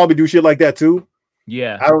we probably do shit like that too.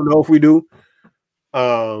 Yeah, I don't know if we do.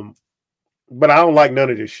 But I don't like none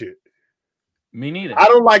of this shit. Me neither. I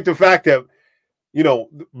don't like the fact that,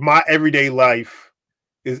 my everyday life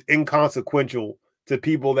is inconsequential to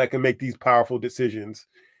people that can make these powerful decisions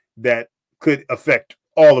that could affect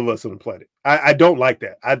all of us on the planet. I don't like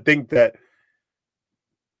that. I think that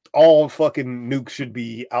all fucking nukes should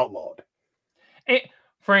be outlawed. Hey,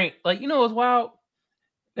 Frank, like, what's wild?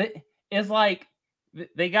 It's like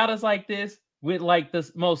they got us like this with like the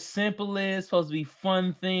most simplest, supposed to be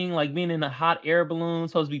fun thing, like being in a hot air balloon,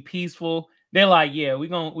 supposed to be peaceful. They're like, yeah, we're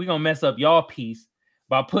gonna mess up y'all peace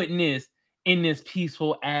by putting this in this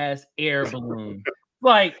peaceful ass air balloon.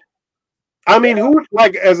 Like, I mean, who,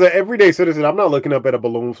 like, as an everyday citizen, I'm not looking up at a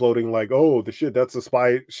balloon floating like, oh, the shit, that's a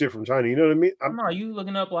spy shit from China. You know what I mean? no, you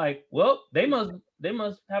looking up like, well, they must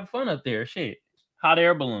have fun up there. Shit, hot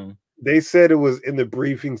air balloon. They said it was in the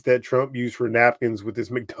briefings that Trump used for napkins with his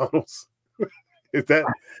McDonald's. Is that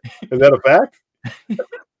a fact?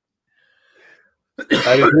 I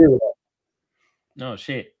didn't hear that. No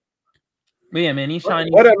shit. But yeah, man, these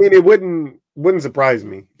Chinese. But I mean, it wouldn't surprise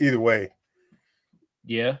me either way.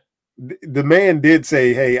 Yeah. The man did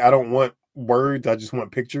say, "Hey, I don't want words. I just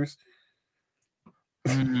want pictures."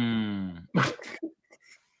 He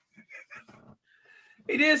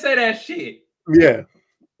did say that shit. Yeah.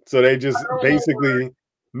 So they just basically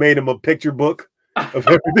made him a picture book of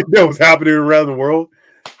everything that was happening around the world.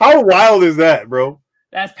 How wild is that, bro?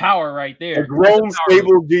 That's power right there. A grown,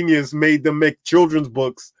 stable genius made them make children's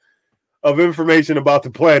books of information about the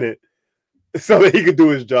planet so that he could do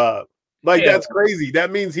his job. Like, that's crazy.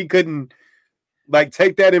 That means he couldn't, like,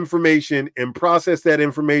 take that information and process that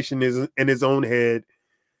information in his own head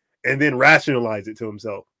and then rationalize it to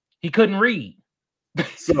himself. He couldn't read.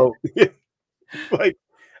 So, like,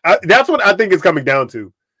 that's what I think it's coming down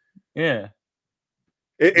to. Yeah.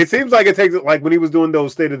 It seems like it takes, like, when he was doing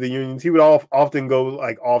those State of the Unions, he would often go,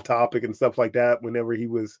 like, off topic and stuff like that whenever he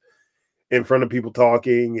was in front of people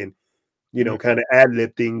talking and, kind of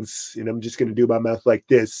ad-lib things. And I'm just going to do my mouth like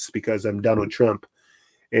this because I'm Donald Trump.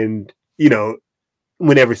 And,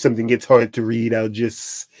 whenever something gets hard to read, I'll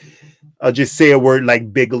just say a word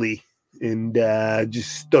like bigly and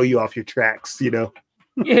just throw you off your tracks,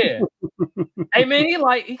 Yeah. Hey man, he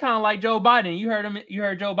kind of like Joe Biden. You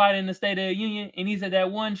heard Joe Biden in the State of the Union, and he said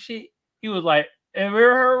that one shit. He was like, see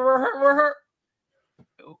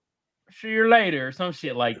you later, or some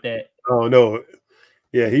shit like that. Oh no.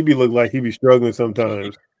 Yeah, he be looking like he be struggling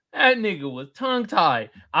sometimes. That nigga was tongue tied.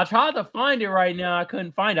 I tried to find it right now. I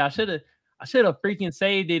couldn't find it. I should have freaking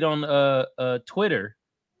saved it on Twitter.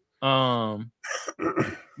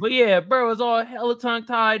 But yeah, bro, it was all hella tongue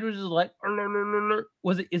tied. It was just like,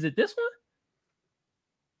 was it? Is it this one?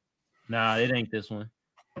 Nah, it ain't this one.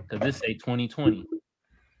 Cause this say 2020.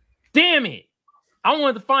 Damn it! I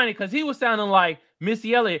wanted to find it because he was sounding like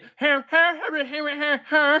Missy Elliott.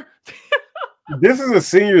 This is a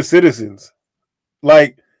senior citizens.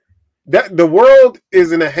 Like that, the world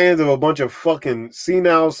is in the hands of a bunch of fucking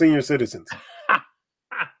senile senior citizens.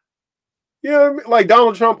 You know what I mean? Like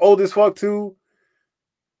Donald Trump, old as fuck too.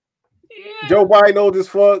 Yeah. Joe Biden, old as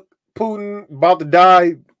fuck. Putin, about to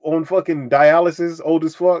die on fucking dialysis, old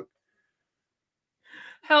as fuck.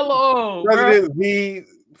 Hello, President V,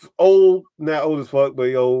 old, not old as fuck, but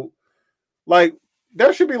yo, like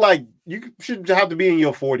there should be like you should have to be in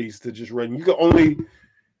your 40s to just run. You can only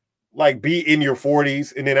like be in your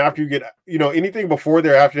 40s, and then after you get, anything before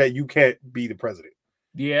there, after that, you can't be the president.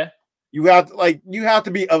 Yeah. You have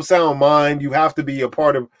to be of sound mind. You have to be a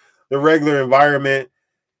part of the regular environment.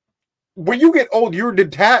 When you get old, you're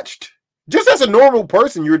detached. Just as a normal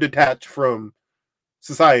person, you're detached from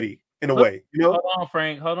society in a way. Hold on,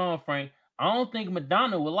 Frank. I don't think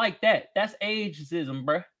Madonna would like that. That's ageism,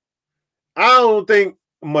 bro. I don't think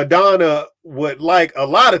Madonna would like a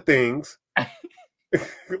lot of things.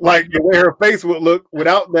 Like the way her face would look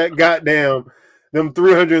without that goddamn them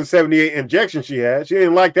 378 injections she had. She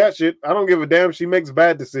didn't like that shit. I don't give a damn. She makes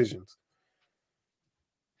bad decisions.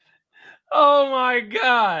 Oh my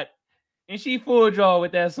God. And she fooled y'all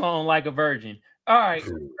with that song Like a Virgin. All right.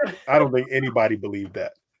 I don't think anybody believed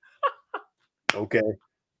that. Okay.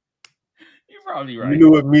 You're probably right. You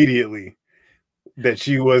knew immediately that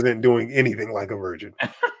she wasn't doing anything like a virgin.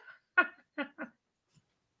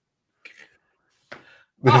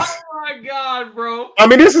 Oh my God, bro. I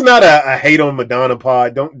mean, this is not a hate on Madonna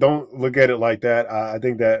pod. Don't look at it like that. I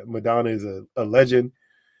think that Madonna is a legend.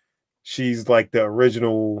 She's like the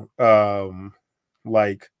original,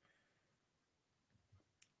 like,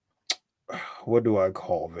 what do I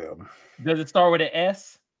call them? Does it start with an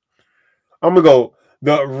S? I'm gonna go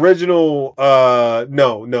the original.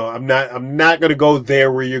 No, I'm not gonna go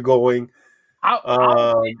there where you're going. I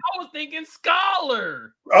was thinking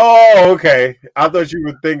scholar. Oh, okay. I thought you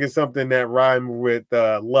were thinking something that rhymed with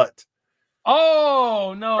Lut.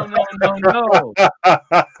 Oh, no.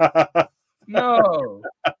 No.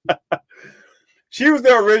 She was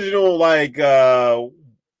the original, like,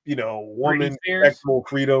 woman sexual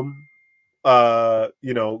freedom, kind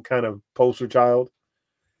of poster child.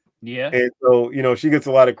 Yeah. And so, she gets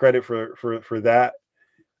a lot of credit for that.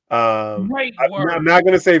 Great word. I'm not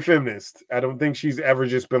gonna say feminist. I don't think she's ever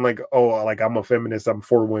just been like, oh, like I'm a feminist, I'm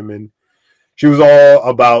for women. She was all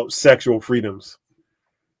about sexual freedoms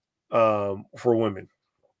for women.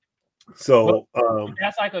 So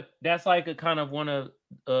that's like a kind of one of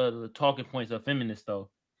the talking points of feminists, though.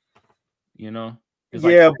 It's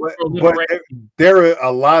yeah, but there are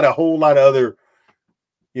a whole lot of other,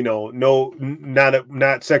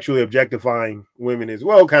 not sexually objectifying women as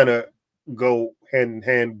well, kind of go hand in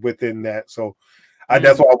hand within that. So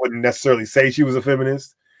that's why I wouldn't necessarily say she was a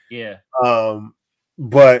feminist. Yeah.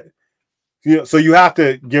 But so you have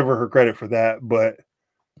to give her credit for that. But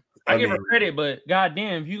I give her credit, but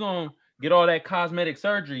goddamn, if you gonna get all that cosmetic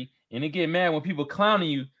surgery and it get mad when people clowning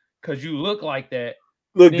you because you look like that.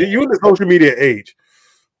 Look, you in the social media age.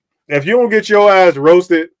 If you don't get your ass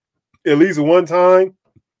roasted at least one time,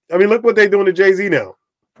 I mean, look what they doing to Jay-Z now.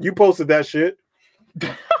 You posted that shit.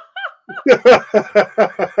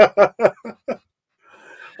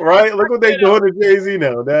 Right? Look what they doing to Jay-Z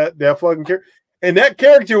now. That fucking character. And that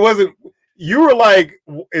character wasn't, you were like,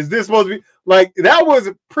 is this supposed to be like, that was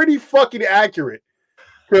pretty fucking accurate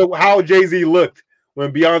to how Jay-Z looked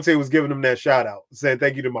when Beyonce was giving him that shout out, saying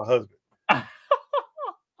thank you to my husband.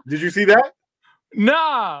 Did you see that?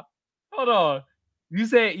 Nah. Hold on. You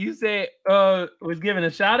said was giving a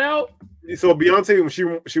shout out? So Beyonce, when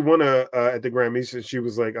she won at the Grammys, she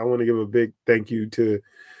was like, I want to give a big thank you to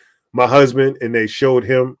my husband, and they showed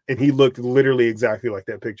him, and he looked literally exactly like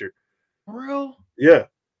that picture. For real? Yeah.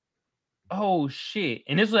 Oh shit.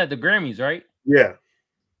 And this was at the Grammys, right? Yeah.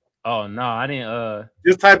 Oh no, I didn't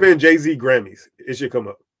just type in Jay-Z Grammys. It should come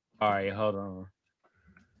up. All right, hold on.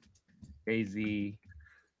 Jay-Z.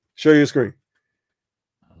 Show your screen.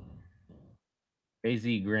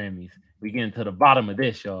 Jay-Z Grammys. We getting to the bottom of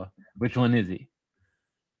this, y'all. Which one is it?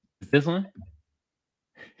 Is this one?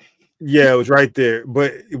 Yeah, it was right there.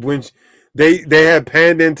 But when they had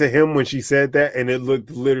panned into him when she said that, and it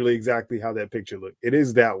looked literally exactly how that picture looked. It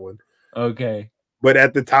is that one. Okay. But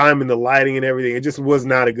at the time and the lighting and everything, it just was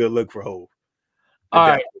not a good look for Hov. All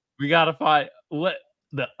right, we gotta find what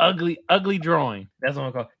the ugly drawing. That's what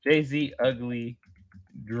I'm called. Jay-Z ugly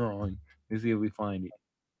drawing. Let's see if we find it.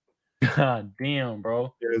 God damn,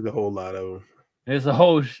 bro. There's a whole lot of them. There's a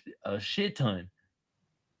whole a shit ton.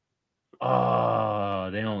 Oh,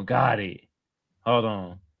 they don't got it. Hold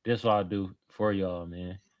on. This what I'll do for y'all,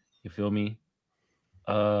 man. You feel me?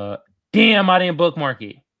 Damn, I didn't bookmark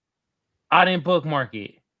it.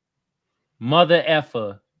 Mother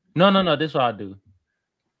effer. No. This what I'll do.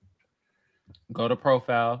 Go to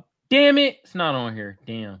profile. Damn it. It's not on here.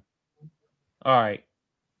 Damn. All right.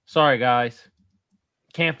 Sorry, guys.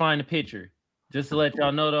 Can't find the picture. Just to let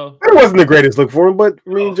y'all know, though. It wasn't the greatest look for him, but I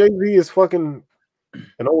mean, Jay-Z is fucking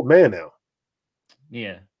an old man now.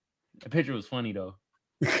 Yeah. The picture was funny, though.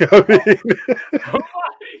 I mean,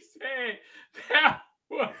 Somebody said that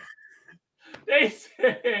was, they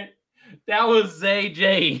said that was Zay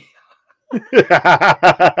J.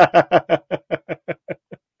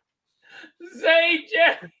 Zay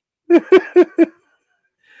J. Come on,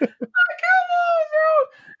 bro.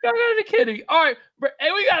 Y'all gotta be kidding. All right, bro.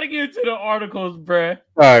 Hey, we gotta get into the articles, bro. All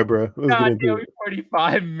right, bro. Let's God get into damn, it. we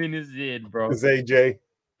 45 minutes in, bro. It's AJ.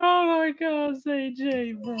 Oh my God, Zay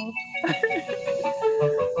J, bro.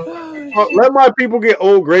 Oh, let my people get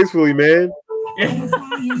old gracefully, man.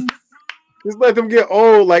 Just let them get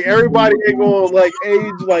old. Like everybody ain't gonna like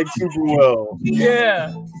age like super well.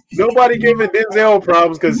 Yeah. Nobody giving Denzel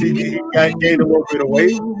problems because he got gained a little bit of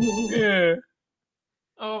weight. Yeah.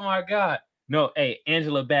 Oh my God. No, hey,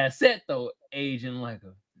 Angela Bassett though, aging like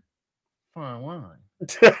a fine wine.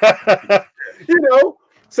 You know,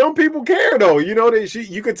 some people care though. You know that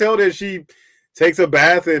you could tell that she takes a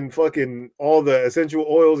bath in fucking all the essential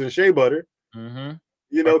oils and shea butter. Mm-hmm.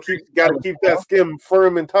 You know, got to keep that skin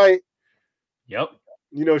firm and tight. Yep.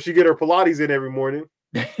 You know, she get her Pilates in every morning.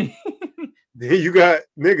 Then you got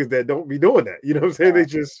niggas that don't be doing that. You know what I'm saying? They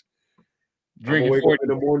just drinking wake up in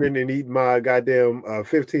the morning and eat my goddamn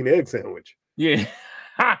 15 egg sandwich. Yeah.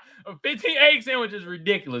 A 15 egg sandwich is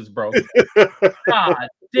ridiculous, bro. God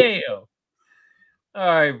damn. All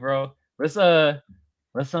right, bro. Let's get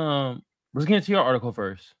into your article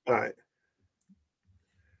first. All right.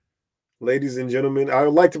 Ladies and gentlemen, I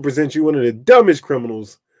would like to present you one of the dumbest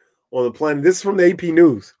criminals on the planet. This is from the AP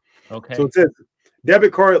News. Okay. So it says,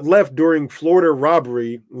 debit card left during Florida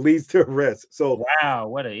robbery leads to arrest. So wow,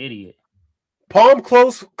 what an idiot. Palm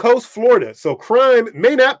Coast, Florida. So crime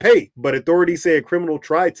may not pay, but authorities say a criminal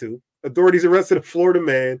tried to. Authorities arrested a Florida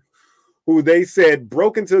man who they said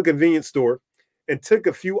broke into a convenience store and took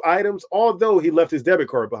a few items, although he left his debit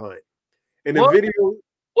card behind. In the video...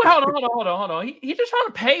 Well, hold on. He just trying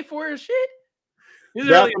to pay for his shit?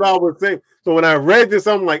 That's what I was saying. So when I read this,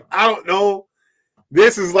 I'm like, I don't know.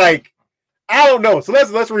 This is like, I don't know. So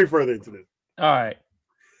let's read further into this. All right.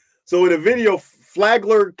 So in a video,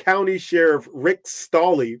 Flagler County Sheriff Rick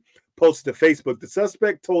Stolley posted to Facebook, the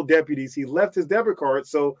suspect told deputies he left his debit card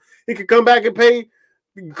so he could come back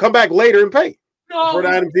later and pay for the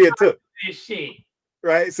items he had took. This shit.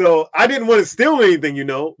 Right. So I didn't want to steal anything, you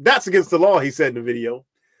know. That's against the law, he said in the video.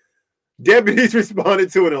 Deputies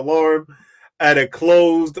responded to an alarm at a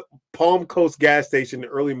closed Palm Coast gas station in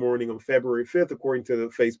the early morning on February 5th, according to the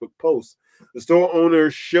Facebook post. The store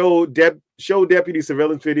owner showed deputy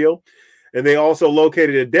surveillance video, and they also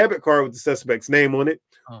located a debit card with the suspect's name on it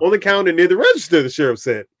on the counter near the register, the sheriff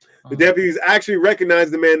said. The deputies actually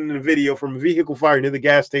recognized the man in the video from a vehicle fire near the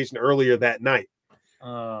gas station earlier that night.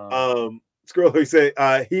 Scroller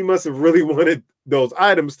said he must have really wanted those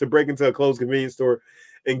items to break into a closed convenience store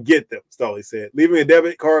and get them, Stolley said. Leaving a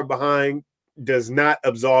debit card behind does not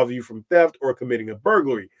absolve you from theft or committing a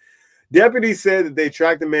burglary. Deputies said that they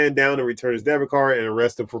tracked the man down and returned his debit card and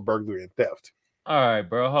arrested him for burglary and theft. All right,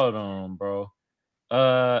 bro. Hold on, bro.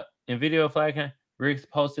 In video flag, Rick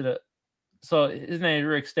posted so his name is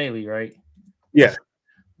Rick Staley, right? Yeah.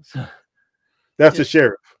 That's the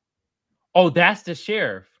sheriff. Oh, that's the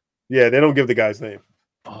sheriff. Yeah, they don't give the guy's name.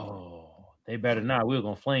 Oh, they better not. We're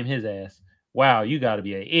gonna flame his ass. Wow, you got to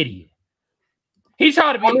be an idiot. He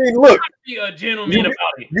tried to be. I mean, look, be a gentleman about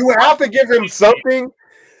it. You have to give him something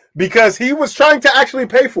because he was trying to actually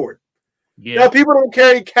pay for it. Yeah. Now, people don't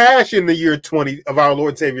carry cash in the year 20 of our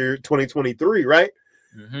Lord and Savior 2023, right?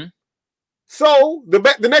 Mm-hmm. So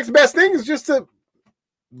the next best thing is just to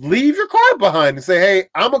leave your card behind and say, "Hey,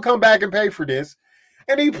 I'm gonna come back and pay for this,"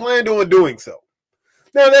 and he planned on doing so.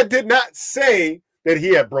 Now, that did not say that he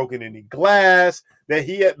had broken any glass, that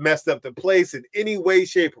he had messed up the place in any way,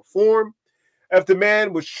 shape, or form. If the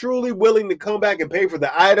man was truly willing to come back and pay for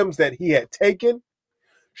the items that he had taken,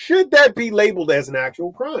 should that be labeled as an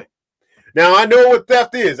actual crime? Now, I know what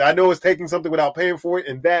theft is. I know it's taking something without paying for it,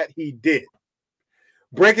 and that he did.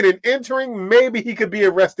 Breaking and entering, maybe he could be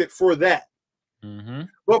arrested for that. Mm-hmm.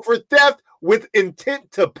 But for theft with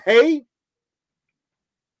intent to pay,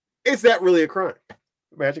 is that really a crime?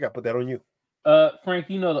 Magic, I put that on you. Frank,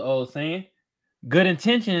 you know the old saying, good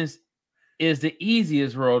intentions is the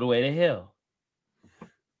easiest road away to hell.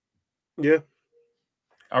 Yeah.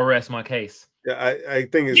 I'll rest my case. Yeah, I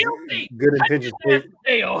think it's Guilty. good intentions.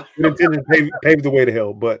 Hell. Good intentions pave the way to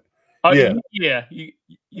hell, but yeah.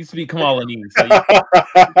 You speak Kamalanese, so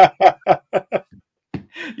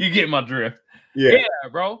you get my drift. Yeah,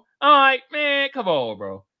 bro. All right, man, come on,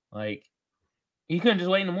 bro. Like, you couldn't just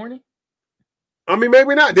wait in the morning? I mean,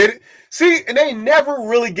 maybe not. See, and they never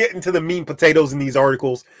really get into the meat and potatoes in these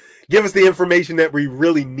articles. Give us the information that we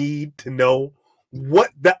really need to know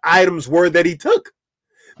what the items were that he took.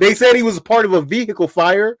 They said he was a part of a vehicle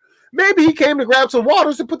fire. Maybe he came to grab some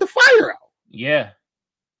waters to put the fire out. Yeah.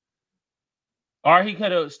 Or he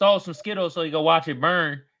could have stole some Skittles so he could watch it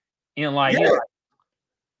burn and like,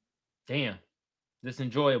 damn, this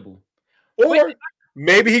enjoyable. Or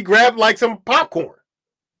maybe he grabbed like some popcorn,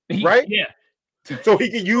 right? Yeah. So he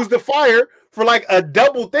could use the fire for like a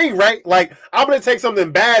double thing, right? Like, I'm going to take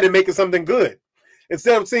something bad and make it something good.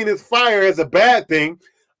 Instead of seeing this fire as a bad thing,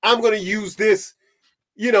 I'm going to use this,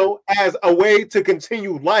 as a way to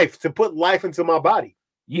continue life, to put life into my body.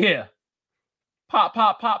 Yeah. Pop,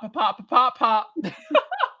 pop, pop, pop, pop, pop, pop.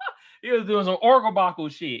 He was doing some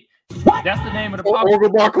Orgelbuckle shit. That's the name of the pop.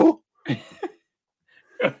 Orgelbuckle? Do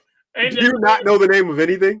you not know the name of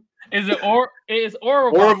anything? Is it it's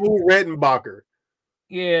Orgelbuckle? Orville Redenbacher.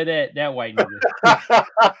 Yeah, that white nigga.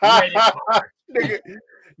 Nigga,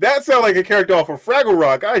 that sounds like a character off of Fraggle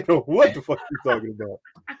Rock. I don't know what the fuck you're talking about.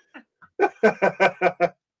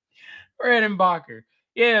 Redenbacher.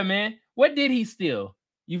 Yeah, man. What did he steal?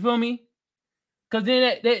 You feel me? Because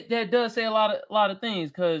then that does say a lot of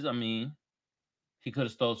things. Because I mean, he could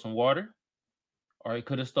have stole some water, or he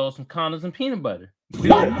could have stole some condoms and peanut butter.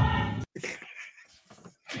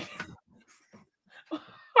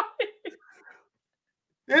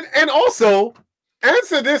 And also,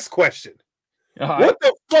 answer this question. Right. What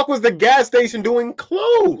the fuck was the gas station doing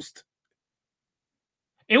closed?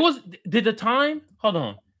 Did the time? Hold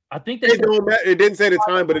on. I think it didn't say the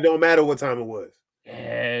time, but it don't matter what time it was.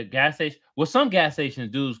 Yeah, gas station. Well, some gas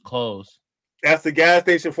stations do close. That's the gas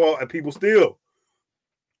station fault, and people steal.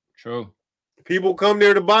 True. People come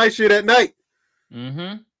there to buy shit at night.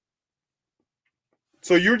 Mm-hmm.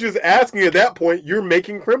 So you're just asking at that point, you're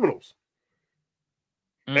making criminals.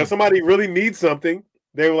 If somebody really needs something,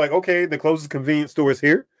 they were like, okay, the closest convenience store is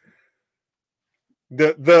here.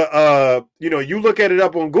 You look at it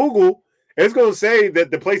up on Google, it's going to say that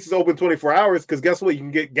the place is open 24 hours because guess what? You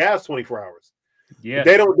can get gas 24 hours. Yeah.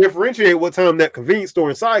 They don't differentiate what time that convenience store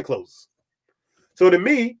inside closes. So to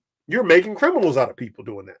me, you're making criminals out of people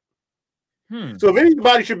doing that. So if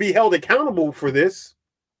anybody should be held accountable for this,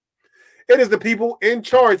 it is the people in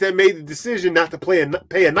charge that made the decision not to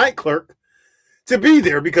pay a night clerk to be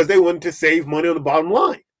there because they wanted to save money on the bottom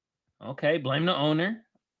line. Okay, blame the owner.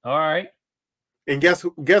 All right. And guess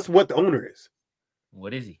what the owner is?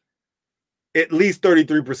 What is he? At least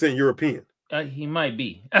 33% European. He might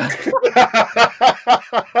be. Might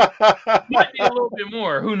be a little bit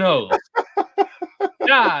more. Who knows?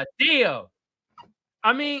 God damn.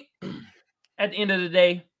 I mean, at the end of the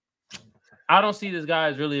day, I don't see this guy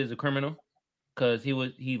as really as a criminal because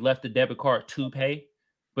he left the debit card to pay,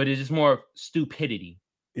 but it's just more stupidity.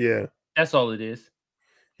 Yeah. That's all it is.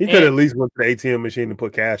 He could at least went to the ATM machine and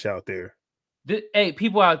put cash out there. Hey,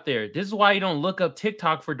 people out there, this is why you don't look up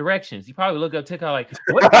TikTok for directions. You probably look up TikTok like,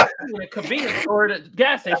 what the convenience store, the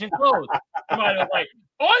gas station closed. Somebody was like,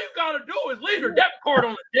 all you gotta do is leave your debit card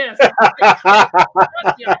on the desk. I've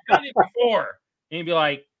done it before. And you'd be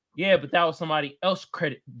like, yeah, but that was somebody else's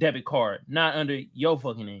debit card, not under your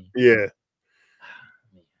fucking name. Yeah.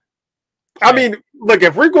 I mean, look,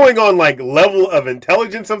 if we're going on like level of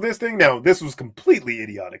intelligence of this thing, now this was completely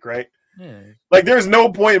idiotic, right? Yeah. Like, there's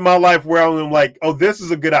no point in my life where I'm like, oh, this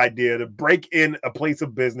is a good idea to break in a place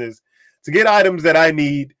of business to get items that I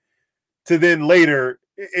need to then later.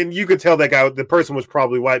 And you could tell that guy, the person was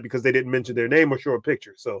probably white because they didn't mention their name or show a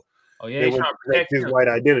picture. So, they trying to protect his white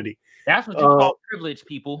identity. That's what you call privilege,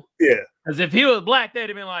 people. Yeah. Because if he was black, they'd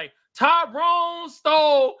have been like, Tyrone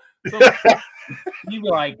stole. You'd be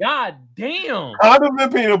like, God damn. Condom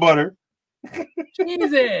and peanut butter.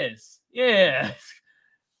 Jesus. Yeah.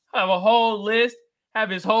 Have a whole list, have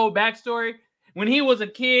his whole backstory. When he was a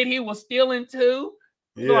kid, he was stealing too.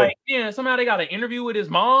 Yeah. Like, yeah, somehow they got an interview with his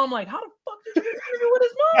mom. Like, how the fuck did you get an interview with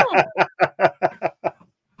his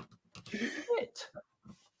mom?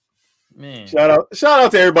 Shout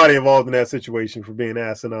out to everybody involved in that situation for being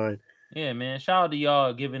asinine. Yeah, man. Shout out to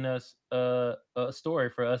y'all giving us a story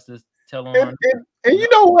for us to tell on. And you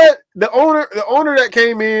know what? The owner that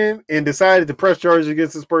came in and decided to press charges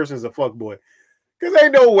against this person is a fuckboy. Because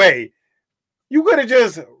ain't no way. You could have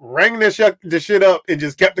just rang the shit up and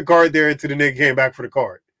just kept the card there until the nigga came back for the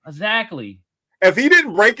card. Exactly. If he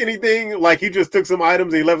didn't break anything, like he just took some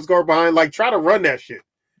items and he left his card behind, like try to run that shit.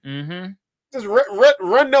 Mm-hmm. Just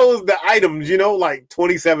run the items, like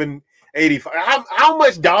 $27.85. How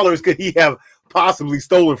much dollars could he have possibly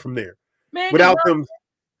stolen from there? Man, without them?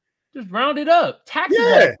 Just round it up. Tax it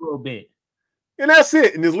up a little bit. And that's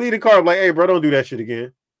it. And just leave the card like, hey, bro, don't do that shit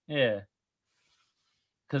again. Yeah.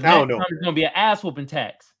 Because I don't know. It's going to be an ass whooping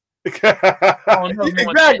tax.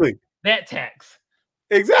 Exactly. That tax.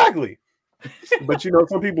 Exactly. But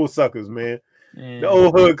some people are suckers, man. The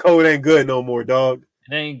old hood code ain't good no more, dog.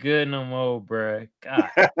 It ain't good no more, bro. God.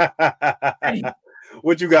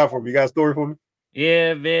 What you got for me? You got a story for me?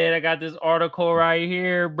 Yeah, man. I got this article right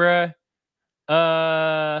here, bro.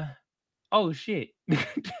 Oh shit.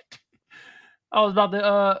 I was about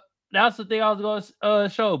to that's the thing I was gonna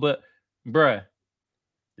show, but bruh,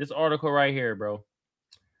 this article right here, bro.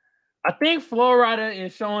 I think Flo Rida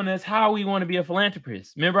is showing us how we want to be a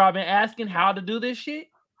philanthropist. Remember, I've been asking how to do this shit?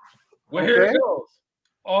 Well, here it goes.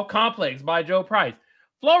 All Complex by Joe Price.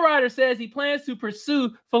 Flo Rida says he plans to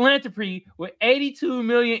pursue philanthropy with 82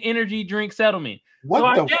 million energy drink settlement.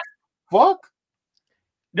 What the fuck?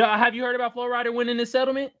 Have you heard about Flo Rida winning this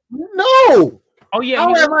settlement? No. Oh yeah.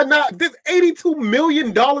 How have I not? This $82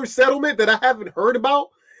 million settlement that I haven't heard about?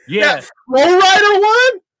 Yeah. That Flo Rida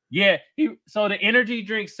won? Yeah. So the energy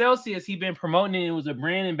drink Celsius, he been promoting it. It was a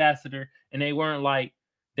brand ambassador, and they weren't like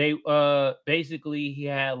basically he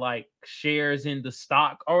had like shares in the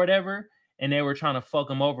stock or whatever, and they were trying to fuck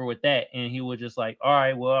him over with that. And he was just like, all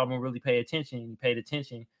right, well, I'm gonna really pay attention. And he paid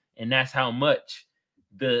attention, and that's how much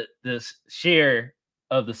the share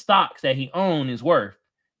of the stocks that he owned is worth.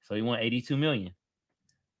 So he won 82 million.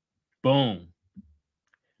 Boom.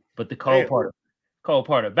 But the cold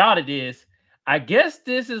part about it is, I guess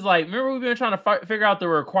this is like, remember we've been trying to figure out the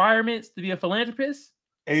requirements to be a philanthropist?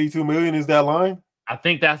 82 million is that line? I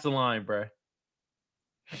think that's the line, bro.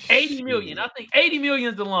 80 million. I think 80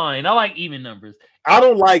 million is the line. I like even numbers. I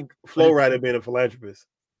don't like Flo Rida being a philanthropist.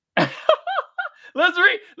 Let's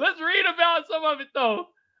read about some of it though.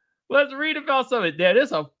 Let's read about some of it. There, this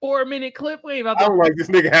is a 4-minute clip. I don't like this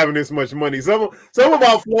nigga having this much money. Some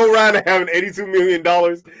about Flo Rida having $82 million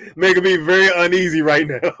making me very uneasy right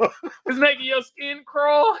now. It's making your skin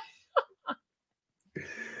crawl.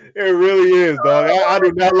 It really is, dog. I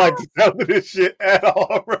do not like the sound of this shit at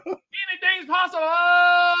all, bro. Anything's possible.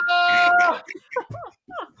 Oh!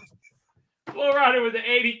 Flo Rida with the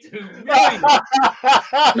 82 million.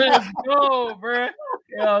 Let's go, bro.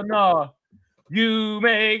 Hell no. You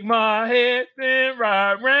make my head spin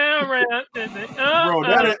right round. Bro,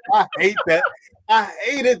 I hate that. I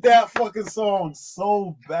hated that fucking song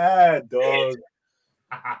so bad, dog.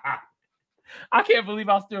 I can't believe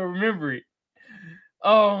I still remember it.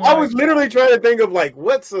 Oh, I was literally trying to think of like,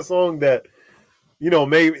 what's a song that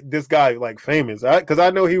made this guy like famous? Because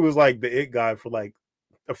I know he was like the it guy for like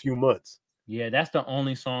a few months. Yeah, that's the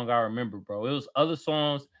only song I remember, bro. It was other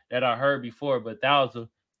songs that I heard before, but that was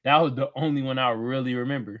the only one I really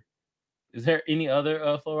remember. Is there any other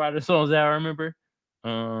Flo Rida songs that I remember?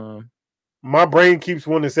 My brain keeps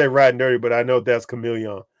wanting to say Riding Dirty, but I know that's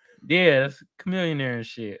Chameleon. Yeah, that's Chameleon and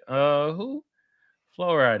shit. Who? Flo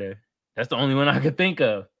Rida. That's the only one I could think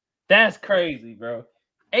of. That's crazy, bro.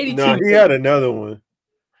 82. No, he had another one.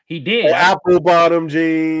 He did. Apple bottom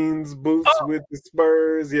jeans, boots with the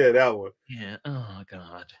Spurs. Yeah, that one. Yeah. Oh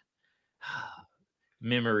God.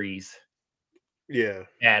 Memories. Yeah.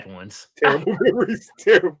 Bad ones. Terrible memories.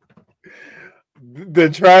 Terrible. The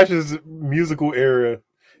trashest musical era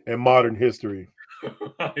in modern history.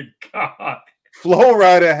 Oh my God. Flo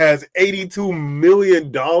Rida has $82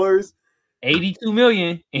 million. 82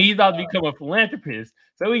 million, and he's about to become a philanthropist.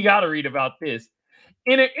 So we got to read about this.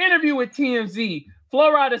 In an interview with TMZ,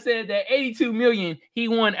 Flo Rida said that 82 million he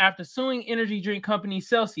won after suing energy drink company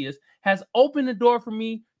Celsius has opened the door for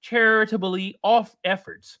me charitably off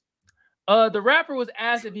efforts. The rapper was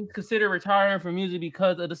asked if he considered retiring from music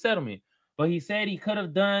because of the settlement, but he said he could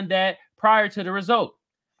have done that prior to the result.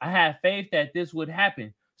 I had faith that this would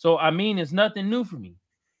happen, so I mean it's nothing new for me.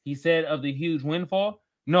 He said of the huge windfall.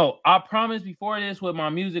 No, I promised before this with my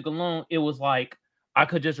music alone, it was like I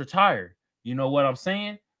could just retire. You know what I'm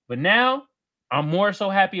saying? But now I'm more so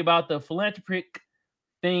happy about the philanthropic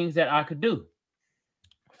things that I could do.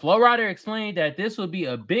 Flo Rida explained that this would be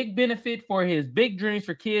a big benefit for his Big Dreams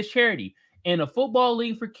for Kids charity. in a football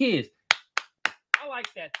league for kids. I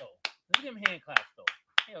like that though. Let's give him hand claps though.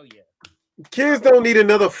 Hell yeah. Kids don't need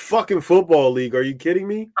another fucking football league. Are you kidding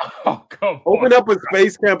me? Oh, come Open on. up a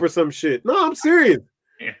space camp or some shit. No, I'm serious.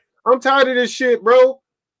 Yeah. I'm tired of this shit, bro.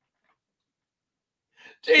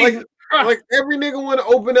 Jesus Christ. Like every nigga want to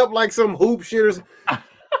open up like some hoop shit or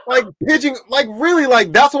like pitching. Like really,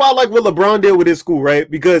 like that's why I like what LeBron did with his school, right?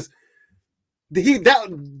 Because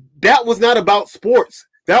that was not about sports.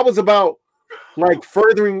 That was about like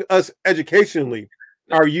furthering us educationally,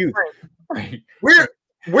 our youth. Right.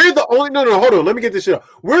 We're the only no, hold on, let me get this shit up.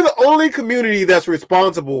 We're the only community that's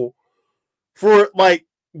responsible for like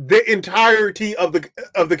the entirety of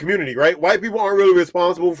the community, right? White people aren't really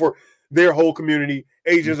responsible for their whole community.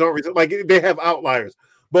 Asians aren't like they have outliers,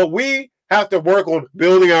 but we have to work on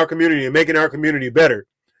building our community and making our community better.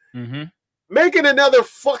 Mm-hmm. Making another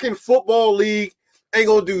fucking football league ain't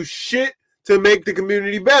gonna do shit to make the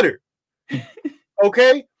community better.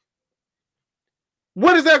 Okay?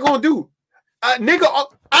 What is that gonna do? Nigga,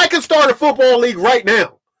 I can start a football league right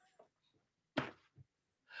now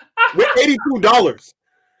with $82.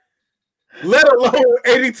 Let alone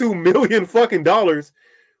 82 million fucking dollars.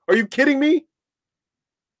 Are you kidding me?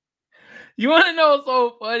 You want to know what's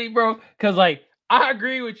so funny, bro? Because, like, I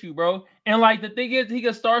agree with you, bro. And, like, the thing is, he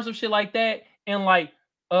could start some shit like that. And, like,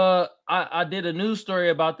 I did a news story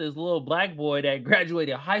about this little black boy that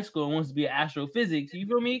graduated high school and wants to be an astrophysics. You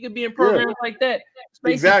feel me? He could be in programs like that.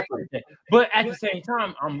 Exactly. Like that. But at the same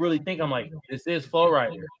time, I'm really thinking, I'm like, this is Flow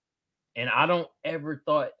Rider. And I don't ever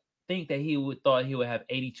think that he would have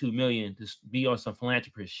 82 million to be on some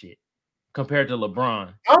philanthropist shit compared to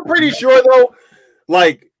LeBron. I'm pretty sure though,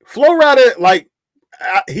 like Flow Rider, like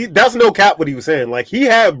that's no cap what he was saying. Like he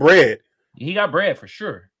had bread. He got bread for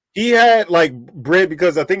sure. He had like bread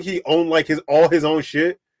because I think he owned like all his own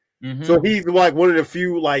shit. Mm-hmm. So he's like one of the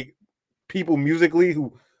few like people musically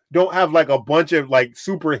who don't have like a bunch of like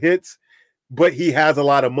super hits, but he has a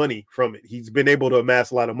lot of money from it. He's been able to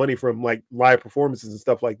amass a lot of money from like live performances and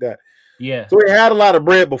stuff like that. Yeah. So he had a lot of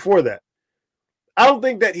bread before that. I don't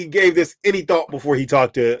think that he gave this any thought before he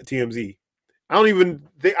talked to TMZ.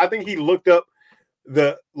 I think he looked up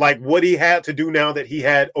the like what he had to do now that he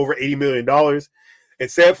had over $80 million.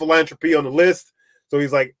 It said philanthropy on the list. So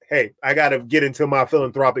he's like, hey, I got to get into my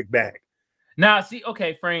philanthropic bag. Now, see,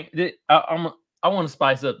 okay, Frank, I want to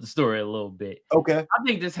spice up the story a little bit. Okay. I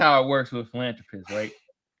think this is how it works with philanthropists, right?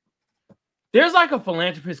 There's like a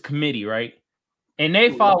philanthropist committee, right? And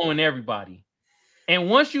they following everybody. And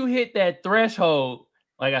once you hit that threshold,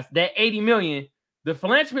 like that 80 million, the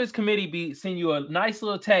philanthropist committee send you a nice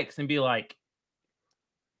little text and be like,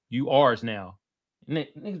 you ours now. And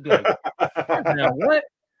niggas be like, now what?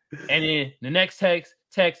 And then the next text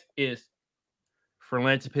is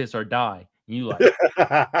philanthropists or die. And you like,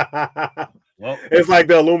 well, it's like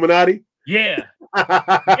the Illuminati. Yeah.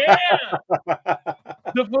 Yeah.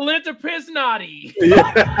 The philanthropist naughty.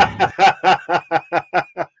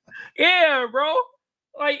 Yeah, bro.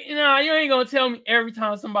 Like, you ain't gonna tell me every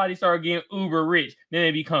time somebody start getting uber rich, then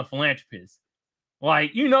they become philanthropists.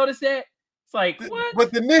 Like, you notice that? It's like, what?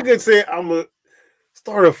 But the nigga said, I'm gonna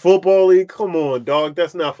start a football league. Come on, dog.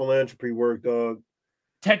 That's not philanthropy work, dog.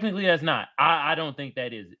 Technically, that's not. I don't think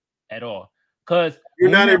that is at all. Because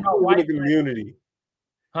you're not improving the community.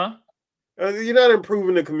 Huh? You're not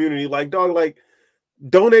improving the community. Like, dog, like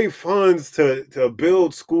donate funds to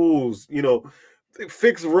build schools,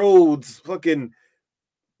 fix roads, fucking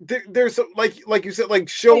there's like you said, like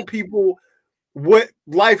show people what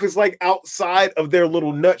life is like outside of their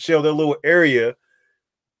little nutshell, their little area.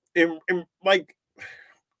 And like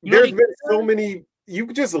there's been so many, you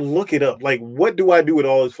could just look it up. Like, what do I do with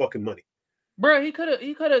all this fucking money? Bro, he could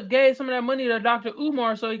have gave some of that money to Dr.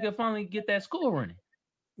 Umar so he could finally get that school running.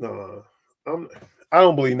 No, I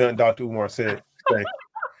don't believe nothing Dr. Umar said.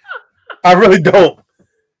 I really don't.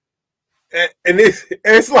 And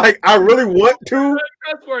it's like I really want to.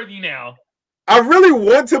 Trustworthy now. I really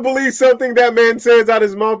want to believe something that man says out of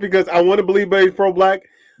his mouth because I want to believe that he's pro-black.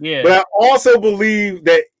 Yeah. But I also believe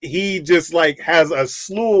that he just like has a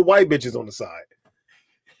slew of white bitches on the side.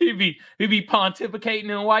 He be pontificating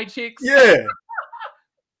in white chicks. Yeah.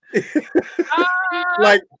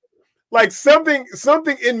 like something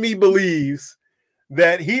in me believes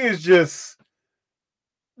that he is just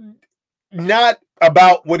not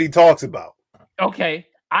about what he talks about. Okay,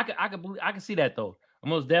 I can see that though. I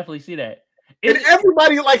most definitely see that. And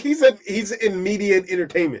everybody like he's in media and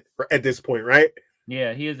entertainment at this point, right?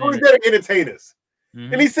 Yeah, he is. He's there to entertain us,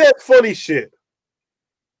 mm-hmm. And he says funny shit.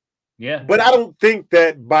 Yeah, but I don't think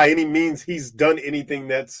that by any means he's done anything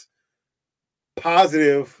that's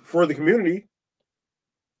positive for the community.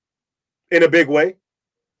 in a big way.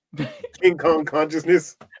 King Kong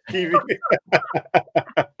consciousness. TV.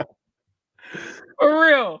 For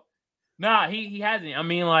real. Nah, he hasn't. I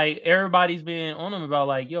mean, like everybody's been on him about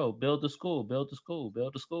like, yo, build the school, build the school,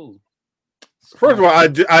 build the school. First of all, I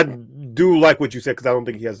do like what you said because I don't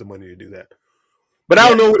think he has the money to do that. But I Yeah.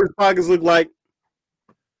 don't know what his pockets look like.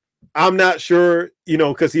 I'm not sure,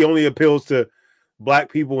 because he only appeals to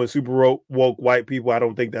black people and super woke white people. I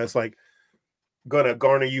don't think that's like gonna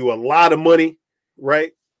garner you a lot of money,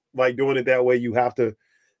 right? Like doing it that way, you have to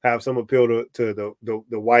have some appeal to the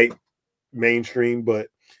white mainstream. But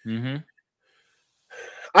I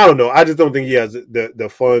don't know. I just don't think he has the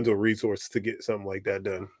funds or resources to get something like that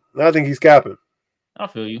done. I think he's capping. I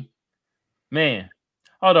feel you, man.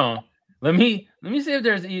 Hold on. Let me see if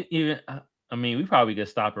there's even. I mean, we probably could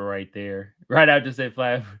stop it right there, right after say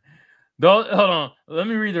flat. Hold on. Let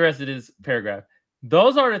me read the rest of this paragraph.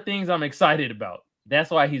 Those are the things I'm excited about.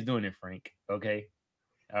 That's why he's doing it, Frank. Okay.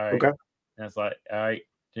 All right. Okay. That's like all right.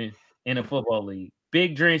 In a football league,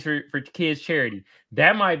 big dreams for kids charity.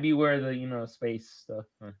 That might be where the space stuff.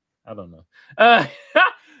 I don't know.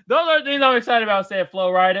 Those are the things I'm excited about. Said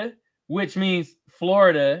Flo Rida, which means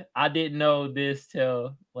Florida. I didn't know this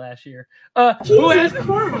till last year. Who has?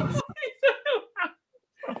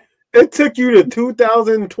 It took you to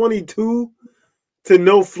 2022 to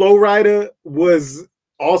know Flo Rida was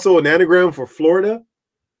also an anagram for Florida.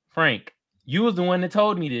 Frank, you was the one that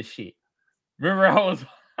told me this shit. Remember, I was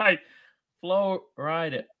like, Flo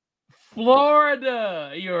Rida,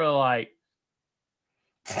 Florida. You were like.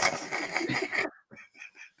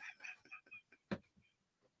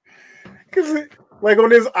 Because like on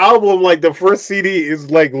this album, like the first CD is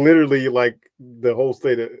like literally like the whole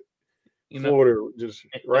state of Florida, just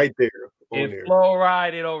right there. It Flo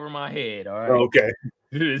Rida over my head. All right. Okay.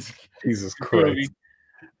 Jesus Christ.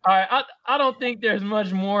 All right. I don't think there's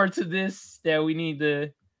much more to this that we need to.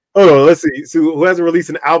 Oh, let's see. So, who hasn't released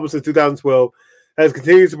an album since 2012 has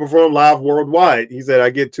continued to perform live worldwide. He said, I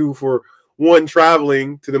get 2 for 1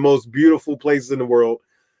 traveling to the most beautiful places in the world.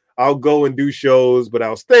 I'll go and do shows, but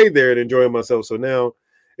I'll stay there and enjoy myself. So now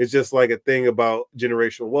it's just like a thing about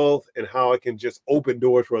generational wealth and how it can just open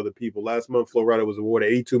doors for other people. Last month, Flo Rida was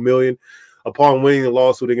awarded $82 million upon winning a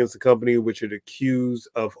lawsuit against the company, which it accused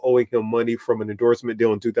of owing him money from an endorsement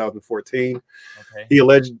deal in 2014. Okay. He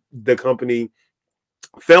alleged the company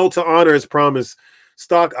failed to honor its promised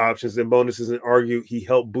stock options and bonuses and argued he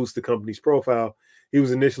helped boost the company's profile. He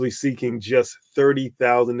was initially seeking just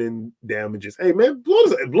 $30,000 in damages. Hey man, blow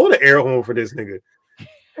the air horn for this nigga.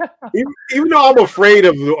 even though I'm afraid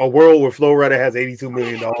of a world where Flo Rida has $82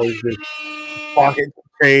 million in pocket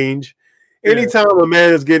change. Anytime a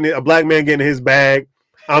black man getting his bag,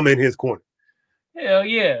 I'm in his corner. Hell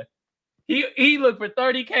yeah. He looked for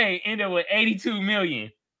 30K, ended with 82 million.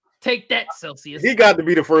 Take that, Celsius. He got to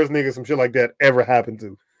be the first nigga some shit like that ever happened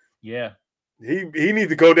to. Yeah. He needs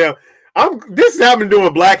to go down. This is happening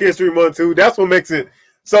during Black History Month too. That's what makes it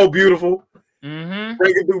so beautiful.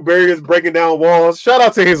 Breaking through barriers, breaking down walls. Shout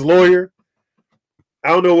out to his lawyer. I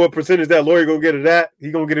don't know what percentage that lawyer gonna get of that.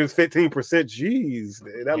 He gonna get his 15%. Jeez,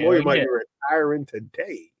 that lawyer might be retiring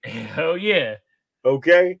today. Hell yeah.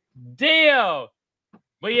 Okay. Damn.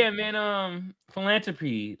 But yeah, man.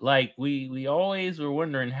 Philanthropy. Like we always were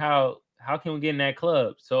wondering how can we get in that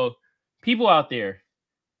club. So people out there.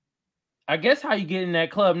 I guess how you get in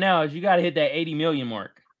that club now is you got to hit that 80 million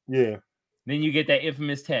mark. Yeah. Then you get that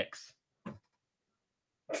infamous text.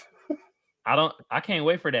 I can't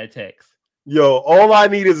wait for that text. Yo, all I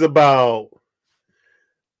need is about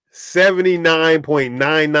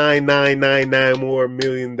 79.99999 more $1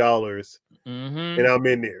 million. And I'm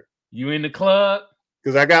in there. You in the club?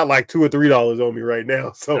 Because I got like $2 or $3 on me right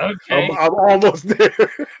now. So okay. I'm almost there.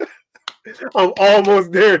 I'm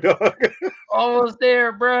almost there, dog. Almost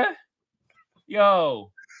there, bruh.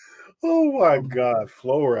 Yo. Oh my God.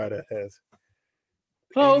 Flo Rida has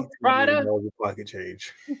Flo Rida pocket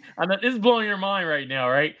change. I know this is blowing your mind right now,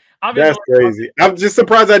 right? That's crazy. I'm just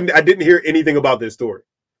surprised I didn't hear anything about this story.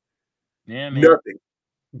 Yeah, man. Nothing.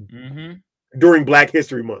 During Black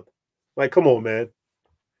History Month. Like, come on, man.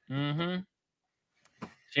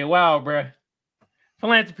 Shit, wow, bruh.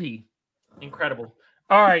 Philanthropy. Incredible.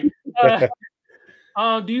 All right.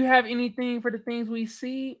 Do you have anything for the things we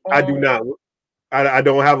see? Or... I do not. I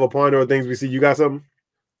don't have a ponder or things we see. You got something?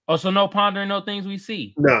 Oh, so no pondering, no things we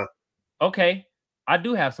see? Nah. Okay. I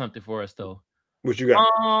do have something for us, though. What you got?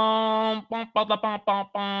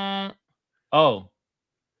 Oh,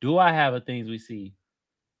 do I have a things we see?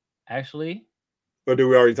 Actually? Or did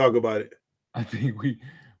we already talk about it? I think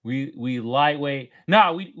we lightweight.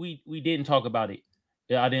 No, we didn't talk about it.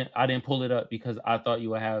 Yeah, I didn't pull it up because I thought you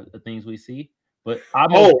would have the things we see. But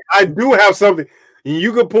I do have something.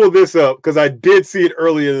 You can pull this up because I did see it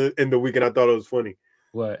earlier in the week and I thought it was funny.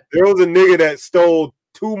 What? There was a nigga that stole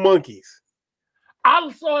 2 monkeys.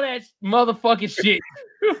 I saw that motherfucking shit.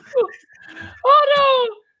 Oh no,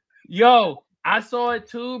 yo, I saw it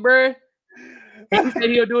too, bro. He said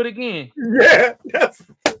he'll do it again. Yeah,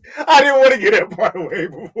 I didn't want to get that part away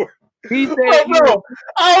before. He said, bro,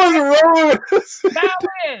 I was rolling with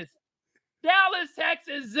this. Dallas,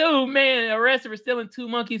 Texas Zoo man arrested for stealing 2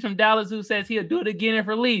 monkeys from Dallas Zoo says he'll do it again if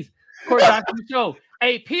released. Court document show.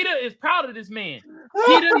 Hey, Peter is proud of this man.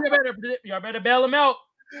 Peter, y'all better bail him out.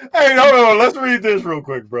 Hey, hold on. Let's read this real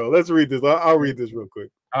quick, bro. Let's read this. I'll read this real quick.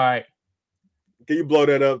 All right. Can you blow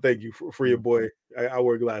that up? Thank you for your boy. I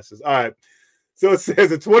wear glasses. All right. So it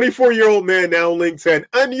says a 24-year-old man now linked to an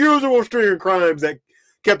unusual string of crimes that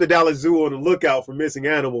kept the Dallas Zoo on the lookout for missing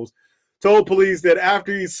animals. Told police that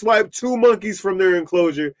after he swiped 2 monkeys from their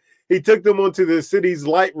enclosure, he took them onto the city's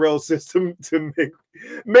light rail system to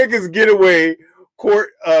make his getaway. Court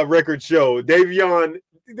records show. Davion,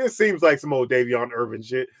 this seems like some old Davion Irvin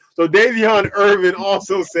shit. So Davion Irvin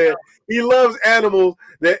also said he loves animals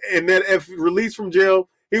and that if released from jail,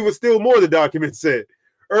 he would steal more, the document said.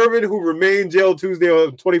 Irvin, who remained jailed Tuesday on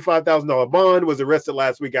a $25,000 bond, was arrested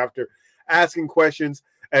last week after asking questions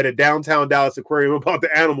at a downtown Dallas aquarium about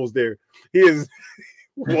the animals there. He is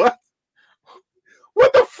what?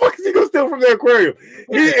 What the fuck is he gonna steal from the aquarium?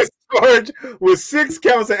 He is charged with 6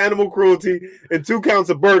 counts of animal cruelty and 2 counts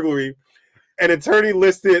of burglary. An attorney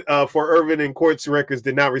listed for Irvin in court's records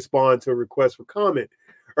did not respond to a request for comment.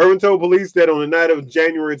 Irvin told police that on the night of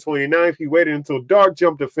January 29th, he waited until dark,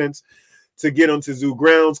 jumped a fence to get onto zoo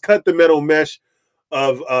grounds, cut the metal mesh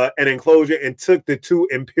of an enclosure, and took the 2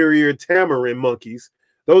 Imperial tamarin monkeys.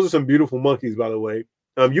 Those are some beautiful monkeys, by the way.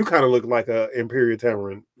 You kind of look like a Imperial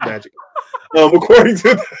tamarin magic. According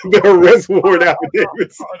to the arrest warrant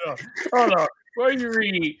affidavits. Hold on. Before you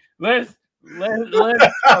read, let's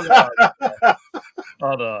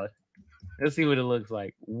hold on. Let's see what it looks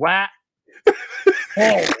like. Wow.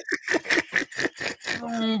 Oh.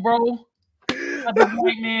 Bro. The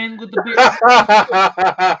white man with the big.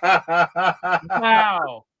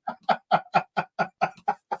 Wow.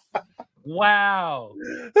 Wow.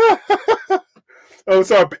 Oh,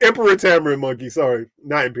 sorry. Emperor tamarin monkey. Sorry.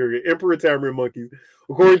 Not Imperial. Emperor tamarin monkeys.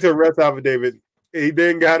 According to arrest affidavit, he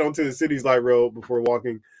then got onto the city's light rail before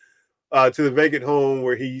walking to the vacant home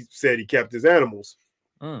where he said he kept his animals.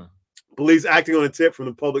 Police acting on a tip from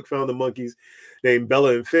the public found the monkeys named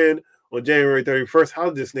Bella and Finn on January 31st. How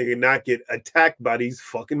did this nigga not get attacked by these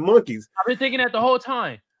fucking monkeys? I've been thinking that the whole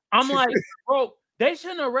time. I'm like, bro, they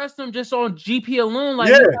shouldn't arrest them just on GP alone. Like,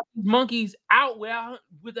 these monkeys out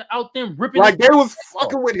without them ripping. Like, they was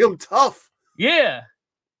fucking with him tough. Yeah.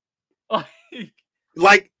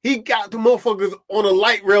 Like, he got the motherfuckers on a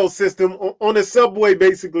light rail system, on a subway,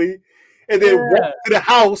 basically, and then walked to the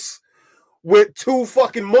house with 2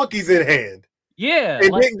 fucking monkeys in hand. Yeah.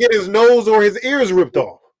 And didn't get his nose or his ears ripped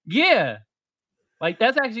off. Yeah. Like,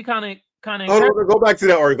 that's actually kind of. Hold on, go back to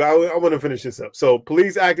that article. I want to finish this up. So,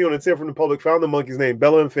 police acting on a tip from the public found the monkeys named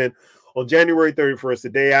Bella and Finn on January 31st, the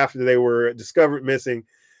day after they were discovered missing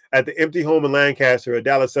at the empty home in Lancaster, a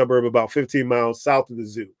Dallas suburb about 15 miles south of the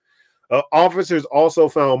zoo. Officers also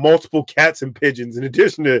found multiple cats and pigeons, in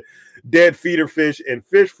addition to dead feeder fish and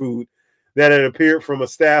fish food that had appeared from a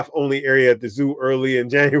staff-only area at the zoo early in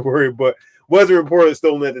January, but wasn't reported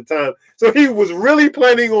stolen at the time. So he was really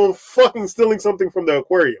planning on fucking stealing something from the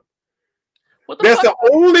aquarium. That's the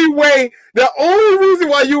only way. The only reason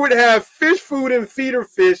why you would have fish food and feeder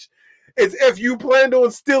fish is if you planned on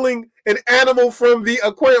stealing an animal from the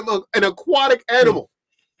aquarium, an aquatic animal.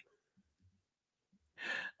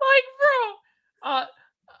 Like, bro,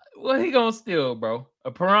 what he gonna steal, bro?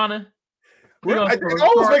 A piranha? It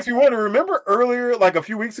almost makes me wonder. Remember earlier, like a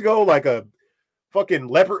few weeks ago, like a fucking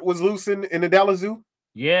leopard was loose in the Dallas Zoo?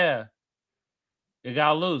 Yeah. It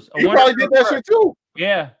got loose. He probably did that shit too.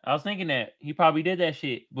 Yeah, I was thinking that. He probably did that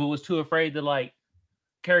shit, but was too afraid to, like,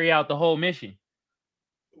 carry out the whole mission.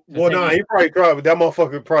 Well, nah, he probably tried, but that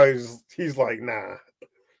motherfucker probably, he's like, nah.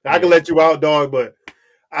 I can let you out, dog, but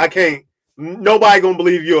I can't. Nobody gonna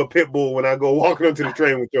believe you're a pit bull when I go walking onto the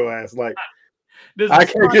train with your ass. Like, I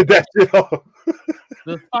can't get that shit off.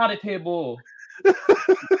 The spotted pit bull.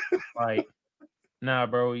 Like, nah,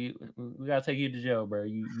 bro, we gotta take you to jail, bro.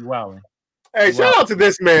 You wilding. Hey, shout out to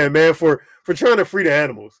this man, for trying to free the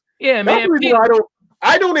animals. Yeah, man.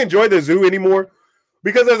 I don't enjoy the zoo anymore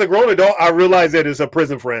because as a grown adult, I realize that it's a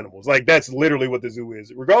prison for animals. Like, that's literally what the zoo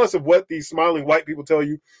is. Regardless of what these smiling white people tell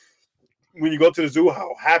you when you go to the zoo,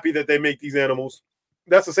 how happy that they make these animals.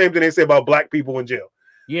 that's the same thing they say about black people in jail.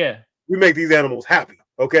 Yeah. We make these animals happy.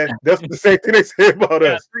 Okay, that's the same thing they say about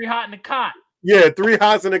us. 3 hot in the cot. Yeah, 3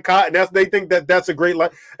 hots in a cot, and they think that's a great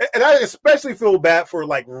life. And I especially feel bad for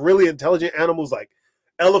like really intelligent animals like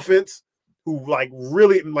elephants, who like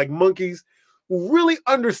really like monkeys, who really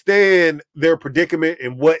understand their predicament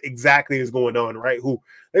and what exactly is going on, right? Who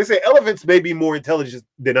they say elephants may be more intelligent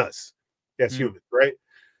than us as humans, right?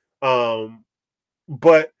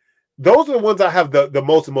 But those are the ones I have the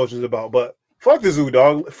most emotions about. But fuck the zoo,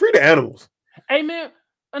 dog. Free the animals. Hey man,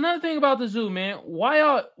 another thing about the zoo, man. Why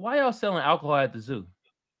y'all selling alcohol at the zoo?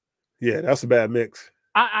 Yeah, that's a bad mix.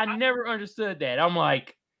 I never understood that. I'm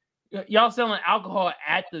like, y'all selling alcohol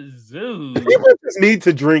at the zoo. People just need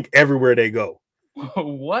to drink everywhere they go.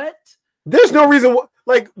 What? There's no reason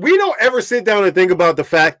like we don't ever sit down and think about the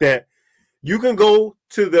fact that you can go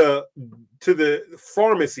to the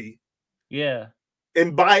pharmacy, yeah,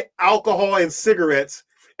 and buy alcohol and cigarettes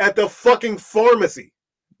at the fucking pharmacy.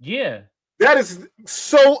 Yeah. That is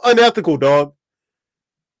so unethical, dog.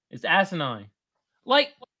 It's asinine. Like,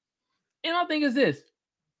 and my thing is this: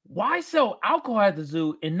 why sell alcohol at the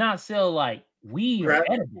zoo and not sell like weed or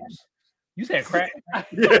edibles? You said crack.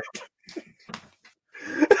 Yeah.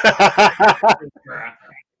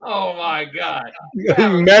 Oh my god!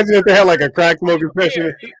 Imagine if they had like a crack smoking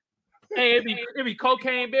session. Hey, it'd be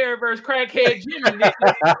cocaine bear versus crackhead Jimmy.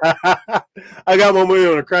 I got my money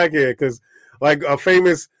on a crackhead because, like, a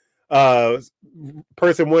famous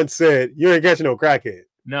person once said, "You ain't catching no crackhead."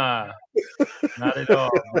 Nah, not at all,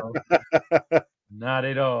 bro. Not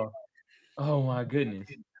at all. Oh my goodness!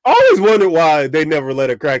 I always wondered why they never let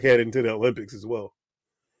a crackhead into the Olympics as well.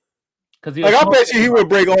 Because like, I bet you he would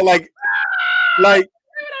break all like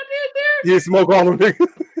you smoke all of them.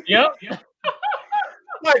 Yep.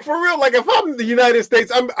 Like, for real, like if I'm in the United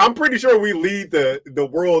States, I'm pretty sure we lead the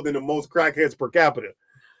world in the most crackheads per capita.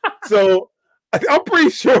 So I'm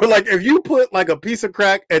pretty sure, like, if you put like a piece of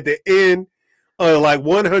crack at the end of like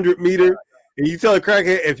 100 meter, and you tell a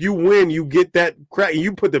crackhead if you win, you get that crack, and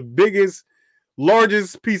you put the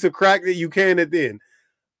largest piece of crack that you can at the end,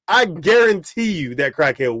 I guarantee you that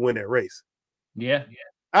crackhead will win that race. Yeah.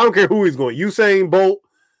 I don't care who he's going. Usain Bolt,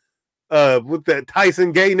 with that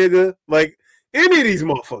Tyson gay nigga, like any of these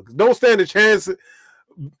motherfuckers don't stand a chance,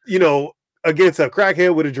 against a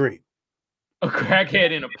crackhead with a dream. A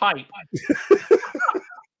crackhead in a pipe.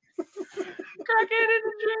 Crackhead in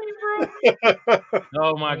a dream, bro.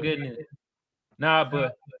 Oh my goodness. Nah,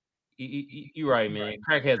 but you're right, man.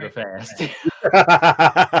 Crackheads are fast.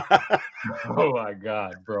 Oh my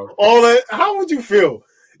god, bro. All that. How would you feel?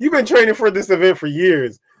 You've been training for this event for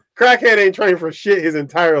years. Crackhead ain't trained for shit his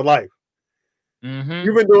entire life. Mm-hmm.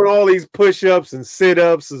 You've been doing all these push-ups and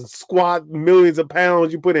sit-ups and squat millions of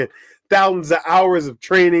pounds. You put in thousands of hours of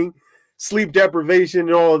training, sleep deprivation,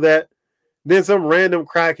 and all of that. Then some random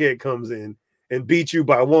crackhead comes in and beats you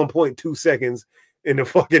by 1.2 seconds in the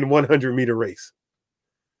fucking 100-meter race.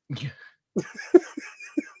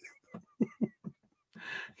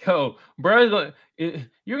 Yo, bro,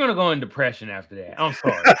 you're gonna go in depression after that. I'm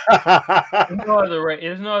sorry.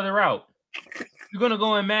 There's no other route. You're gonna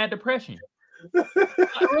go in mad depression.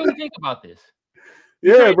 I really think about this.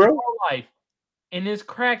 Yeah, bro. Your life, and this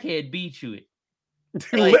crackhead beat you.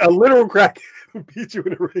 Like, a literal crackhead beat you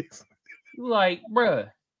in a race. Like,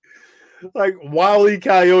 bruh. Like Wile E.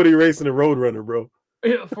 Coyote racing a Roadrunner, bro.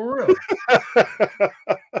 Yeah, for real.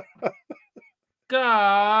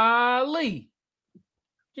 Golly.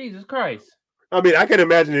 Jesus Christ. I mean, I can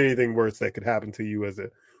imagine anything worse that could happen to you as a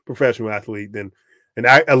professional athlete than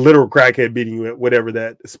a literal crackhead beating you at whatever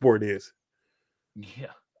that sport is.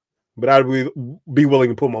 Yeah. But I'd be willing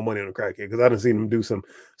to put my money on a crackhead because I done seen them do some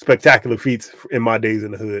spectacular feats in my days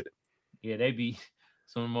in the hood. Yeah, they be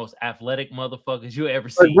some of the most athletic motherfuckers you ever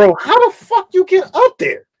see. Like, bro, how the fuck you get up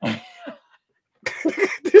there?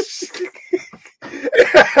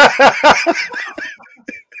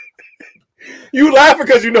 You laughing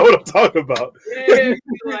because you know what I'm talking about. Yeah,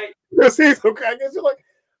 like you see some crackheads, you're like,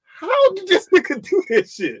 how did this nigga do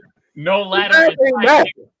this shit? No ladder.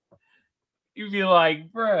 You'd be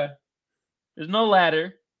like, bruh, there's no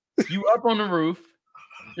ladder. You up on the roof.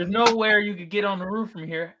 There's nowhere you could get on the roof from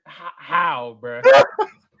here. How, bruh?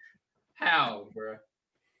 How, bruh?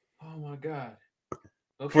 Oh my god.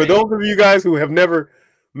 Okay. For those of you guys who have never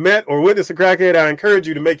met or witnessed a crackhead, I encourage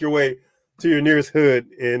you to make your way to your nearest hood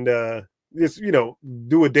and just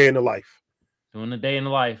do a day in the life. Doing a day in the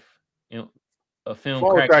life. A film.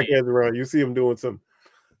 Follow crackheads around. You see them doing some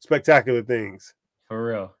spectacular things. For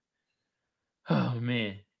real. Oh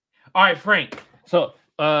man. All right, Frank. So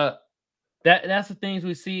that's the things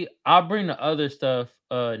we see. I'll bring the other stuff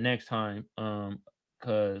next time.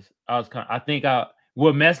 because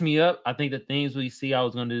what messed me up. I think the things we see, I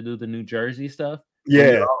was going to do the New Jersey stuff.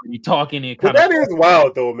 Yeah, you talking it but kind of. that is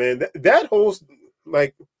wild though, man. That whole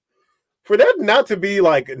like for that not to be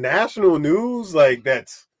like national news, like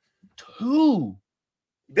that's two.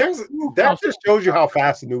 That just shows you how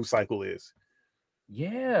fast the news cycle is.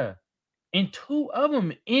 Yeah, and two of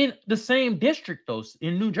them in the same district, though,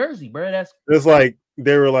 in New Jersey, bro. It's like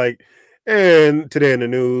they were like, and today in the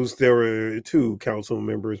news there were 2 council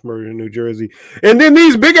members murdered in New Jersey, and then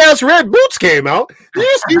these big ass red boots came out. Do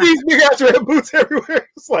you see these big ass red boots everywhere?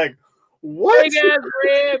 It's like, what? Big ass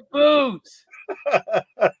red boots.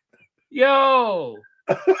 Yo.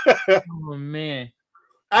 Oh man.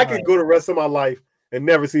 I could go the rest of my life and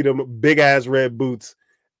never see them big ass red boots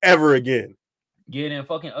ever again. Yeah, them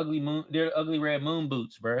fucking they're ugly red moon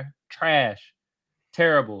boots, bro. Trash.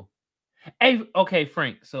 Terrible. Hey, okay,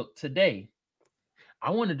 Frank. So today,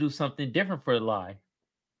 I want to do something different for the lie.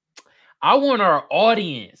 I want our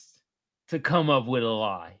audience to come up with a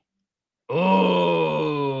lie.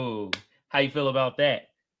 Oh, how you feel about that?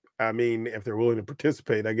 I mean, if they're willing to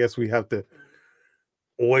participate, I guess we have to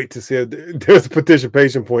wait to see if there's a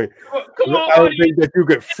participation point. Come on, I don't think that you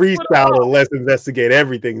could freestyle or let's investigate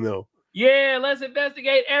everything, though. Yeah, let's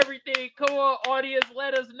investigate everything. Come on, audience,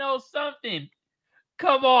 let us know something.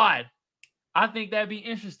 Come on. I think that'd be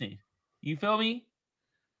interesting. You feel me?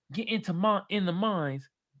 Get into in the minds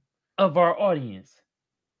of our audience.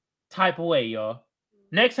 Type away, y'all.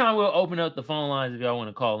 Next time we'll open up the phone lines if y'all want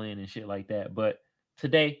to call in and shit like that. But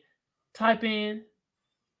today, type in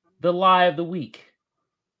the lie of the week.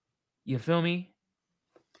 You feel me?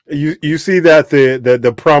 You see that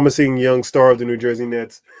the promising young star of the New Jersey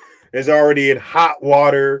Nets is already in hot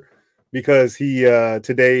water because he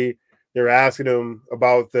today they're asking him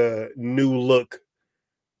about the new look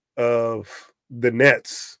of the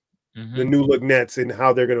Nets, the new look Nets, and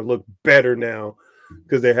how they're going to look better now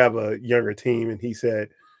because they have a younger team. And he said,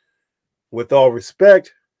 with all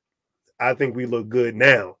respect, I think we look good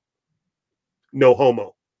now. No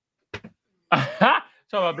homo. Talk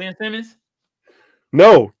about Ben Simmons?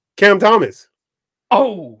 No, Cam Thomas.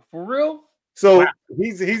 Oh, for real? So wow.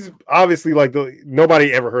 He's obviously like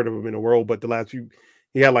nobody ever heard of him in the world, but the last few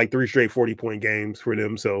he had like 3 straight 40-point games for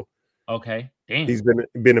them. So okay, damn, he's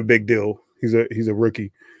been a big deal. He's a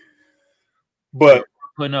rookie, but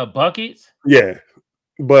putting up buckets. Yeah,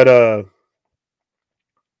 but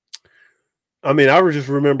I mean, I just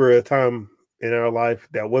remember a time in our life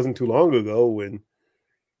that wasn't too long ago when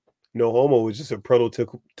no homo was just a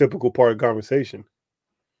prototypical part of conversation.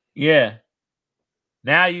 Yeah.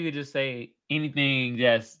 Now you could just say anything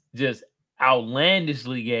that's just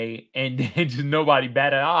outlandishly gay and then just nobody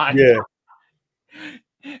bat an eye. Yeah.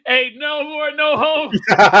 Hey, no more, no homo.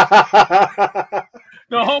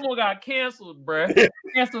 No homo got canceled, bro.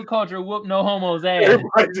 Cancel culture whoop no homo's ass.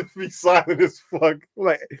 Everybody just be silent as fuck.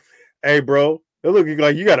 Like, hey, bro, it looking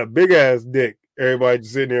like you got a big ass dick. Everybody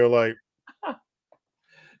just sitting there like,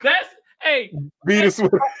 that's hey. Beat us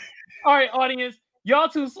with. All right, audience. Y'all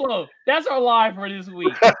too slow. That's our lie for this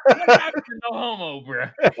week. What happened to no homo, bro?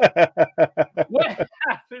 What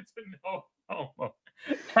happened to no homo?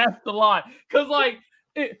 That's the lie. Because, like,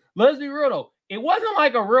 let's be real, though. It wasn't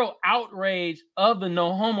like a real outrage of the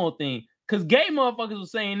no homo thing. Because gay motherfuckers were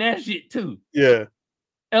saying that shit, too. Yeah.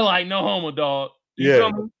 And, like, no homo, dog. You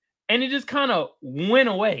feel me? And it just kind of went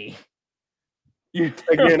away.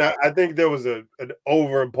 Again, I think there was an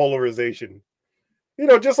over polarization. You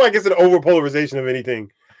know, just like it's an over polarization of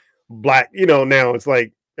anything black. You know, now it's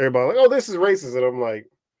like everybody like, oh, this is racist, and I'm like,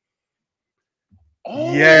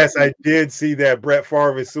 oh. Yes, I did see that Brett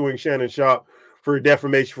Favre is suing Shannon Sharp for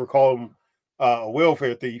defamation for calling him a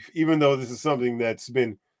welfare thief, even though this is something that's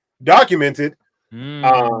been documented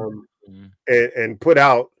and put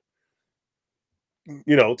out,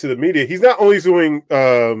 you know, to the media. He's not only suing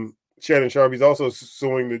Shannon Sharp, he's also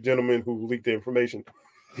suing the gentleman who leaked the information.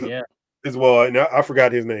 Yeah. As well. And I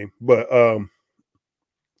forgot his name, but I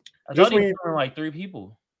thought he was like 3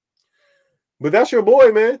 people. But that's your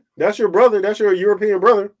boy, man. That's your brother. That's your European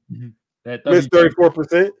brother. Miss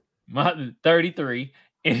 34%. My 33.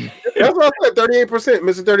 That's what I said. 38%.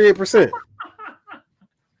 Mr. 38%.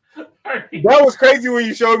 That was crazy when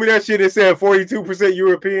you showed me that shit. It said 42%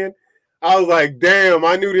 European. I was like, damn,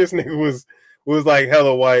 I knew this nigga was like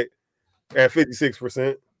hella white at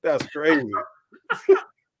 56%. That's crazy.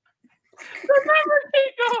 Keep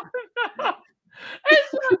going up.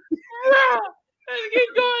 Let's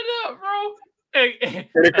keep going up, bro. And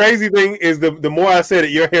the crazy thing is the more I said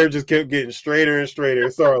it, your hair just kept getting straighter and straighter.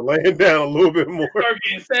 It started laying down a little bit more. Start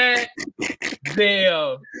getting sad.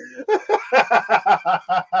 Damn.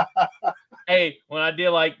 Hey, when I I did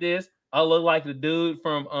like this, I look like the dude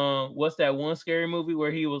from what's that one scary movie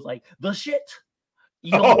where he was like the shit.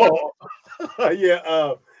 Oh,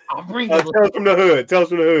 yeah. I'll bring you. Tales from the Hood. Tales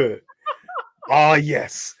from the Hood. Oh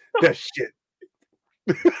yes, that shit.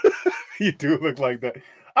 You do look like that.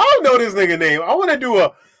 I don't know this nigga name. I want to do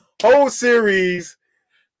a whole series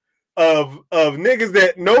of niggas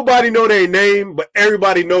that nobody know their name, but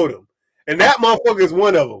everybody know them, and that motherfucker is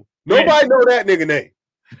one of them. Nobody know that nigga name,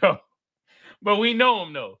 but we know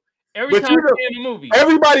him though. Every but time he's in the movie,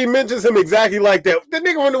 everybody mentions him exactly like that. The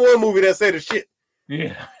nigga from the one movie that said the shit.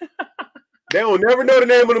 Yeah, they don't never know the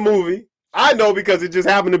name of the movie. I know because it just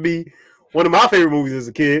happened to be one of my favorite movies as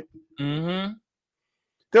a kid. Mm-hmm.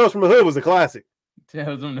 Tales from the Hood was a classic.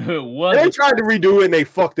 Tales from the Hood was. They tried to redo it and they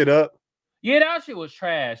fucked it up. Yeah, that shit was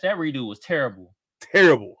trash. That redo was terrible.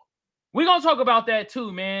 Terrible. We're gonna talk about that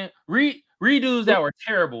too, man. Redos that were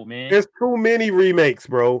terrible, man. There's too many remakes,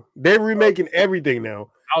 bro. They're remaking everything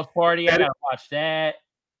now. House Party, I gotta watch that.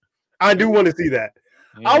 I do want to see that.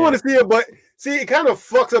 Yeah. I want to see it, but see, it kind of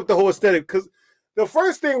fucks up the whole aesthetic because the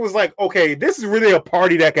first thing was like, okay, this is really a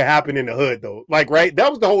party that could happen in the hood, though. Like, right? That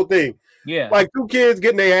was the whole thing. Yeah. Like two kids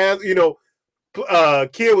getting their ass,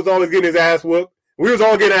 kid was always getting his ass whooped. We was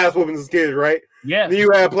all getting ass whoopings as kids, right? Yeah. Then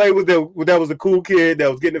you had play with that was the cool kid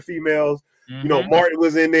that was getting the females. Mm-hmm. Martin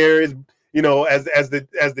was in there, as the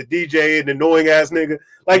DJ and annoying ass nigga.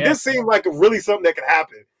 Like this seemed like really something that could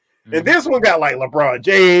happen. Mm-hmm. And this one got like LeBron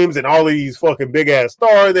James and all of these fucking big ass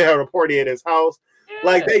stars. They had a party at his house. Yeah.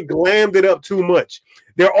 Like they glammed it up too much.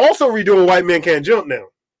 They're also redoing White Man Can't Jump now.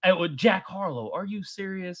 Hey, with Jack Harlow. Are you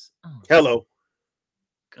serious? Oh. Hello.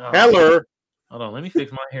 God. Hello. Hold on, let me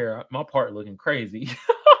fix my hair. My part looking crazy.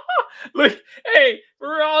 Look, hey,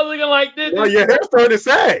 we're all looking like this. Well, your hair started to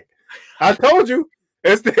sag. I told you.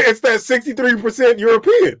 It's that 63%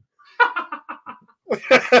 European. Never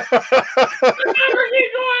keep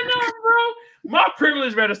going on, bro. My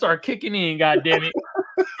privilege better start kicking in, goddamn it.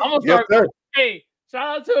 I'm gonna start. Yes, hey,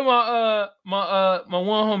 shout out to my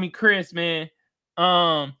one homie Chris, man.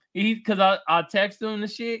 Because I texted him the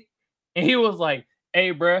shit, and he was like,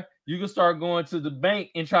 "Hey, bro, you can start going to the bank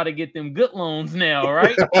and try to get them good loans now,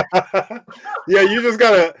 right?" Yeah, you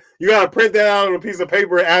gotta print that out on a piece of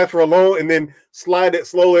paper and ask for a loan, and then slide it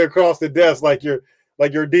slowly across the desk like your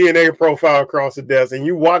DNA profile across the desk, and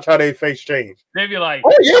you watch how they face change. They be like,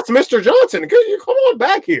 "Oh yes, Mr. Johnson, good, you come on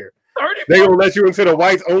back here." They gonna let you into the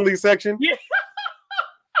whites only section. Yeah.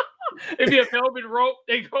 If you have velvet rope,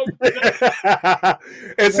 they go.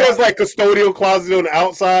 It says like custodial closet on the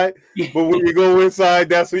outside, but when you go inside,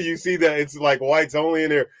 that's when you see that it's like whites only,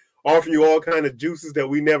 and they're offering you all kind of juices that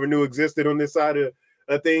we never knew existed on this side of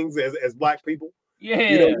things as black people.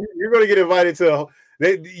 Yeah, you're gonna get invited to.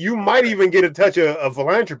 You might even get a touch of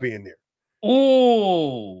philanthropy in there.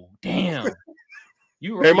 Oh, damn!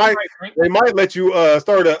 They might let you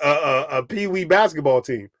start a pee-wee basketball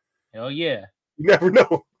team. Hell yeah! You never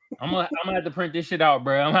know. I'm gonna have to print this shit out,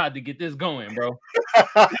 bro. I'm gonna have to get this going, bro.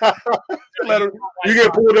 You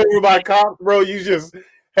get pulled over by cops, bro. You just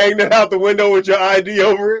hang that out the window with your ID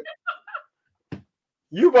over it.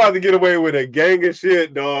 You about to get away with a gang of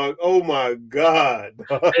shit, dog. Oh my god.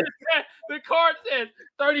 Dog. The card says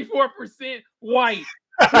 34% white.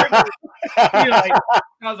 I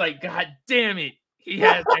was like, God damn it. He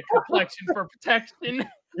has that complexion for protection.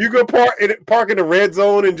 You could park in the red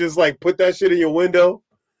zone and just like put that shit in your window.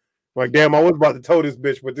 Like, damn, I was about to tow this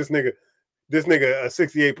bitch, but this nigga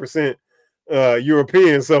 68%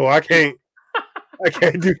 European, so I can't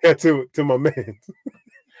do that to my man.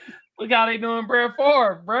 Look how they doing Brett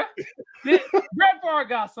Favre, bro. Brett Favre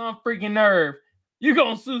got some freaking nerve. You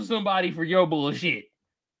gonna sue somebody for your bullshit.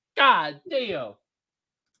 God damn.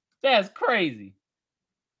 That's crazy.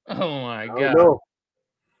 Oh my god.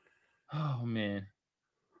 Oh man.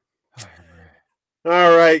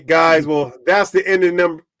 All right, guys. Well, that's the end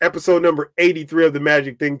of episode number 83 of the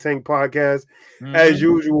Magic Think Tank podcast. Mm-hmm. As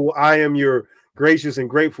usual, I am your gracious and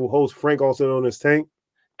grateful host, Frank, also known as Tank.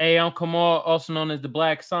 Hey, I'm Kamal, also known as the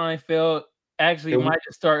Black Seinfeld. Actually, you might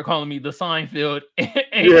just start calling me the Seinfeld.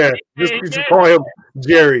 Yeah, just call him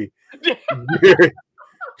Jerry. Jerry.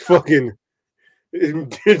 Fucking.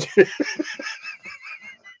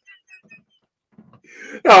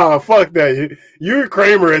 Oh, fuck that. You're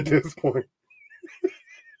Kramer at this point.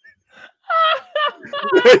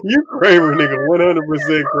 You Kramer, nigga.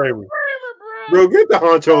 100% Kramer. Bro, get the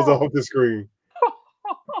honchos off the screen.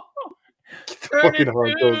 Get the fucking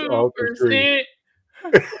honchos off the screen.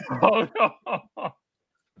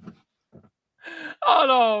 Hold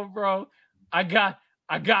on, bro. I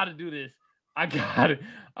gotta do this. I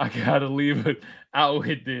gotta leave it out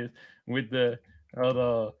with this. With the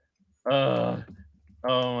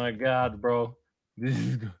Oh my God, bro. This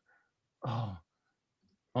is oh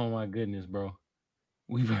my goodness, bro.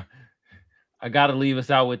 I gotta leave us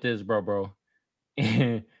out with this, bro.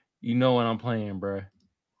 And you know what I'm playing, bro.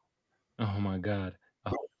 Oh my God.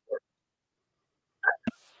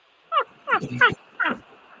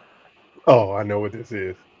 Oh, I know what this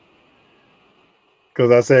is.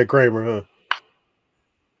 Because I said Kramer, huh?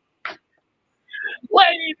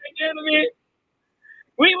 Ladies and gentlemen,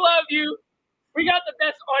 we love you. We got the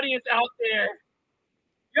best audience out there.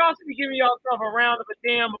 Y'all should be giving yourself a round of a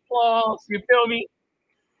damn applause. You feel me?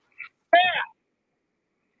 Yeah.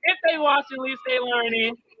 If they watching, at least they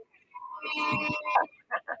learning.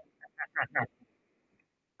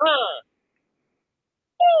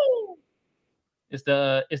 Woo. It's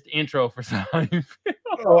the intro for Seinfeld.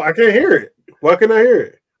 Oh, I can't hear it. Why can't I hear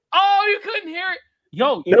it? Oh, you couldn't hear it?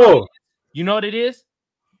 Yo, No. You know what it is?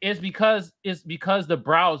 It's because the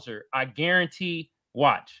browser. I guarantee.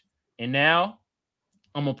 Watch. And now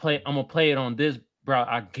I'm gonna play it on this browser.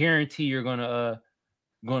 I guarantee you're gonna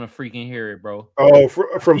freaking hear it, bro. Oh,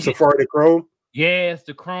 from Safari to Chrome? Yeah, it's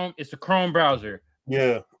the Chrome browser.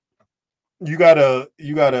 Yeah. You gotta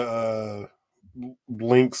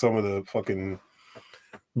link some of the fucking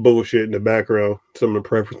bullshit in the background. Some of the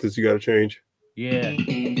preferences you gotta change. Yeah. Do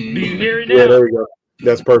you hear it now? Yeah, there we go.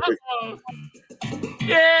 That's perfect.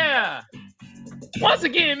 Yeah. Once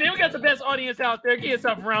again, man, we got the best audience out there. Give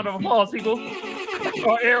yourself a round of applause, people.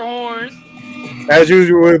 Or air horns. As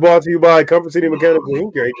usual, we're brought to you by Comfort City Mechanical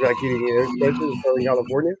Inc., your HVAC heating and air specialist in Southern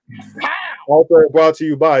California. Pow! Also brought to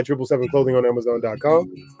you by 777 Clothing on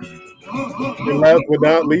Amazon.com. And last but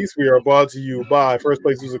not least, we are brought to you by First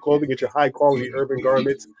Place Use of Clothing. Get your high quality urban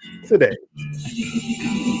garments today.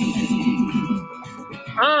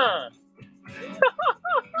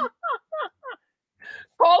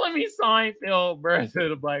 Calling me Seinfeld, bro, to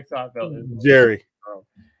the Black Seinfeld. Jerry.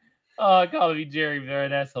 Calling me Jerry, bro.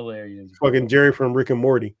 That's hilarious. Bro. Fucking Jerry from Rick and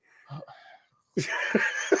Morty.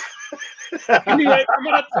 Anyway, for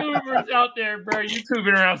my tubers out there, bro. YouTube's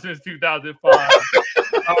been around since 2005.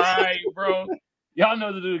 All right, bro. Y'all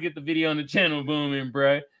know to do to get the video on the channel booming,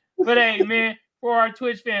 bro. But hey, man, for our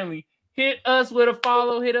Twitch family, hit us with a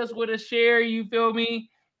follow, hit us with a share, you feel me?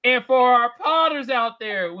 And for our podders out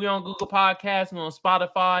there, we on Google Podcasts, we on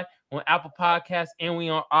Spotify, on Apple Podcasts, and we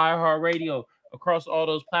on iHeartRadio across all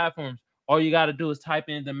those platforms. All you got to do is type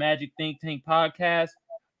in the Magic Think Tank Podcast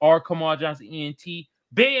or Kamal Johnson ENT.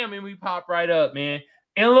 Bam, and we pop right up, man.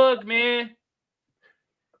 And look, man.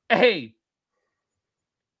 Hey,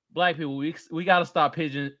 Black people, we got to stop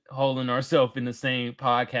pigeonholing ourselves in the same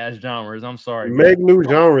podcast genres. I'm sorry. Make new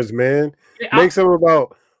genres, man. Yeah, Make something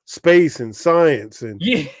about space and science and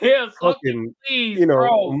fucking please, you know,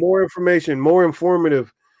 bro. more information, more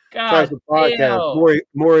informative types of podcasts,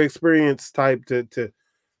 more experience type to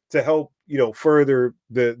help, you know, further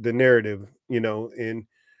the narrative, you know, and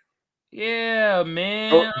yeah,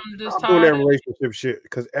 man. I'm just doing that relationship shit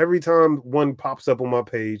because every time one pops up on my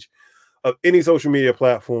page of any social media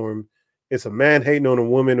platform, it's a man hating on a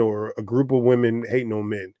woman or a group of women hating on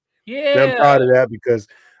men. Yeah, and I'm proud of that because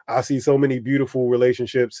I see so many beautiful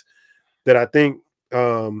relationships that I think,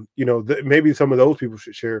 you know, maybe some of those people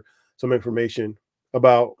should share some information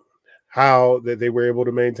about how that they were able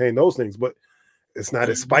to maintain those things, but it's not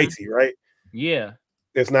as spicy, right? Yeah,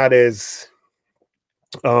 it's not as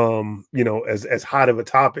you know, as hot of a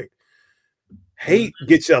topic. Hate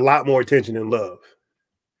gets you a lot more attention than love.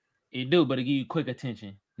 It do, but it give you quick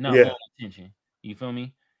attention, not long attention. You feel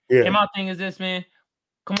me? Yeah. And my thing is this, man.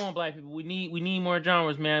 Come on, Black people. We need more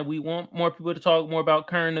genres, man. We want more people to talk more about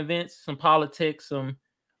current events, some politics, some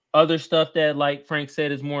other stuff that, like Frank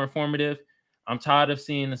said, is more informative. I'm tired of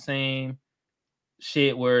seeing the same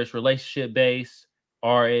shit where it's relationship based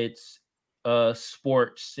or it's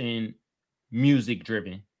sports and music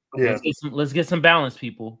driven. Yeah. Let's get some balance,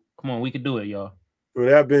 people. Come on, we can do it, y'all. With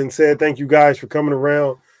that being said, thank you guys for coming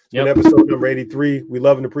around. It's been episode number 83. We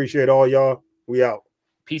love and appreciate all y'all. We out.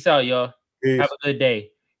 Peace out, y'all. Peace. Have a good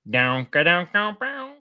day. Down, down, down, down.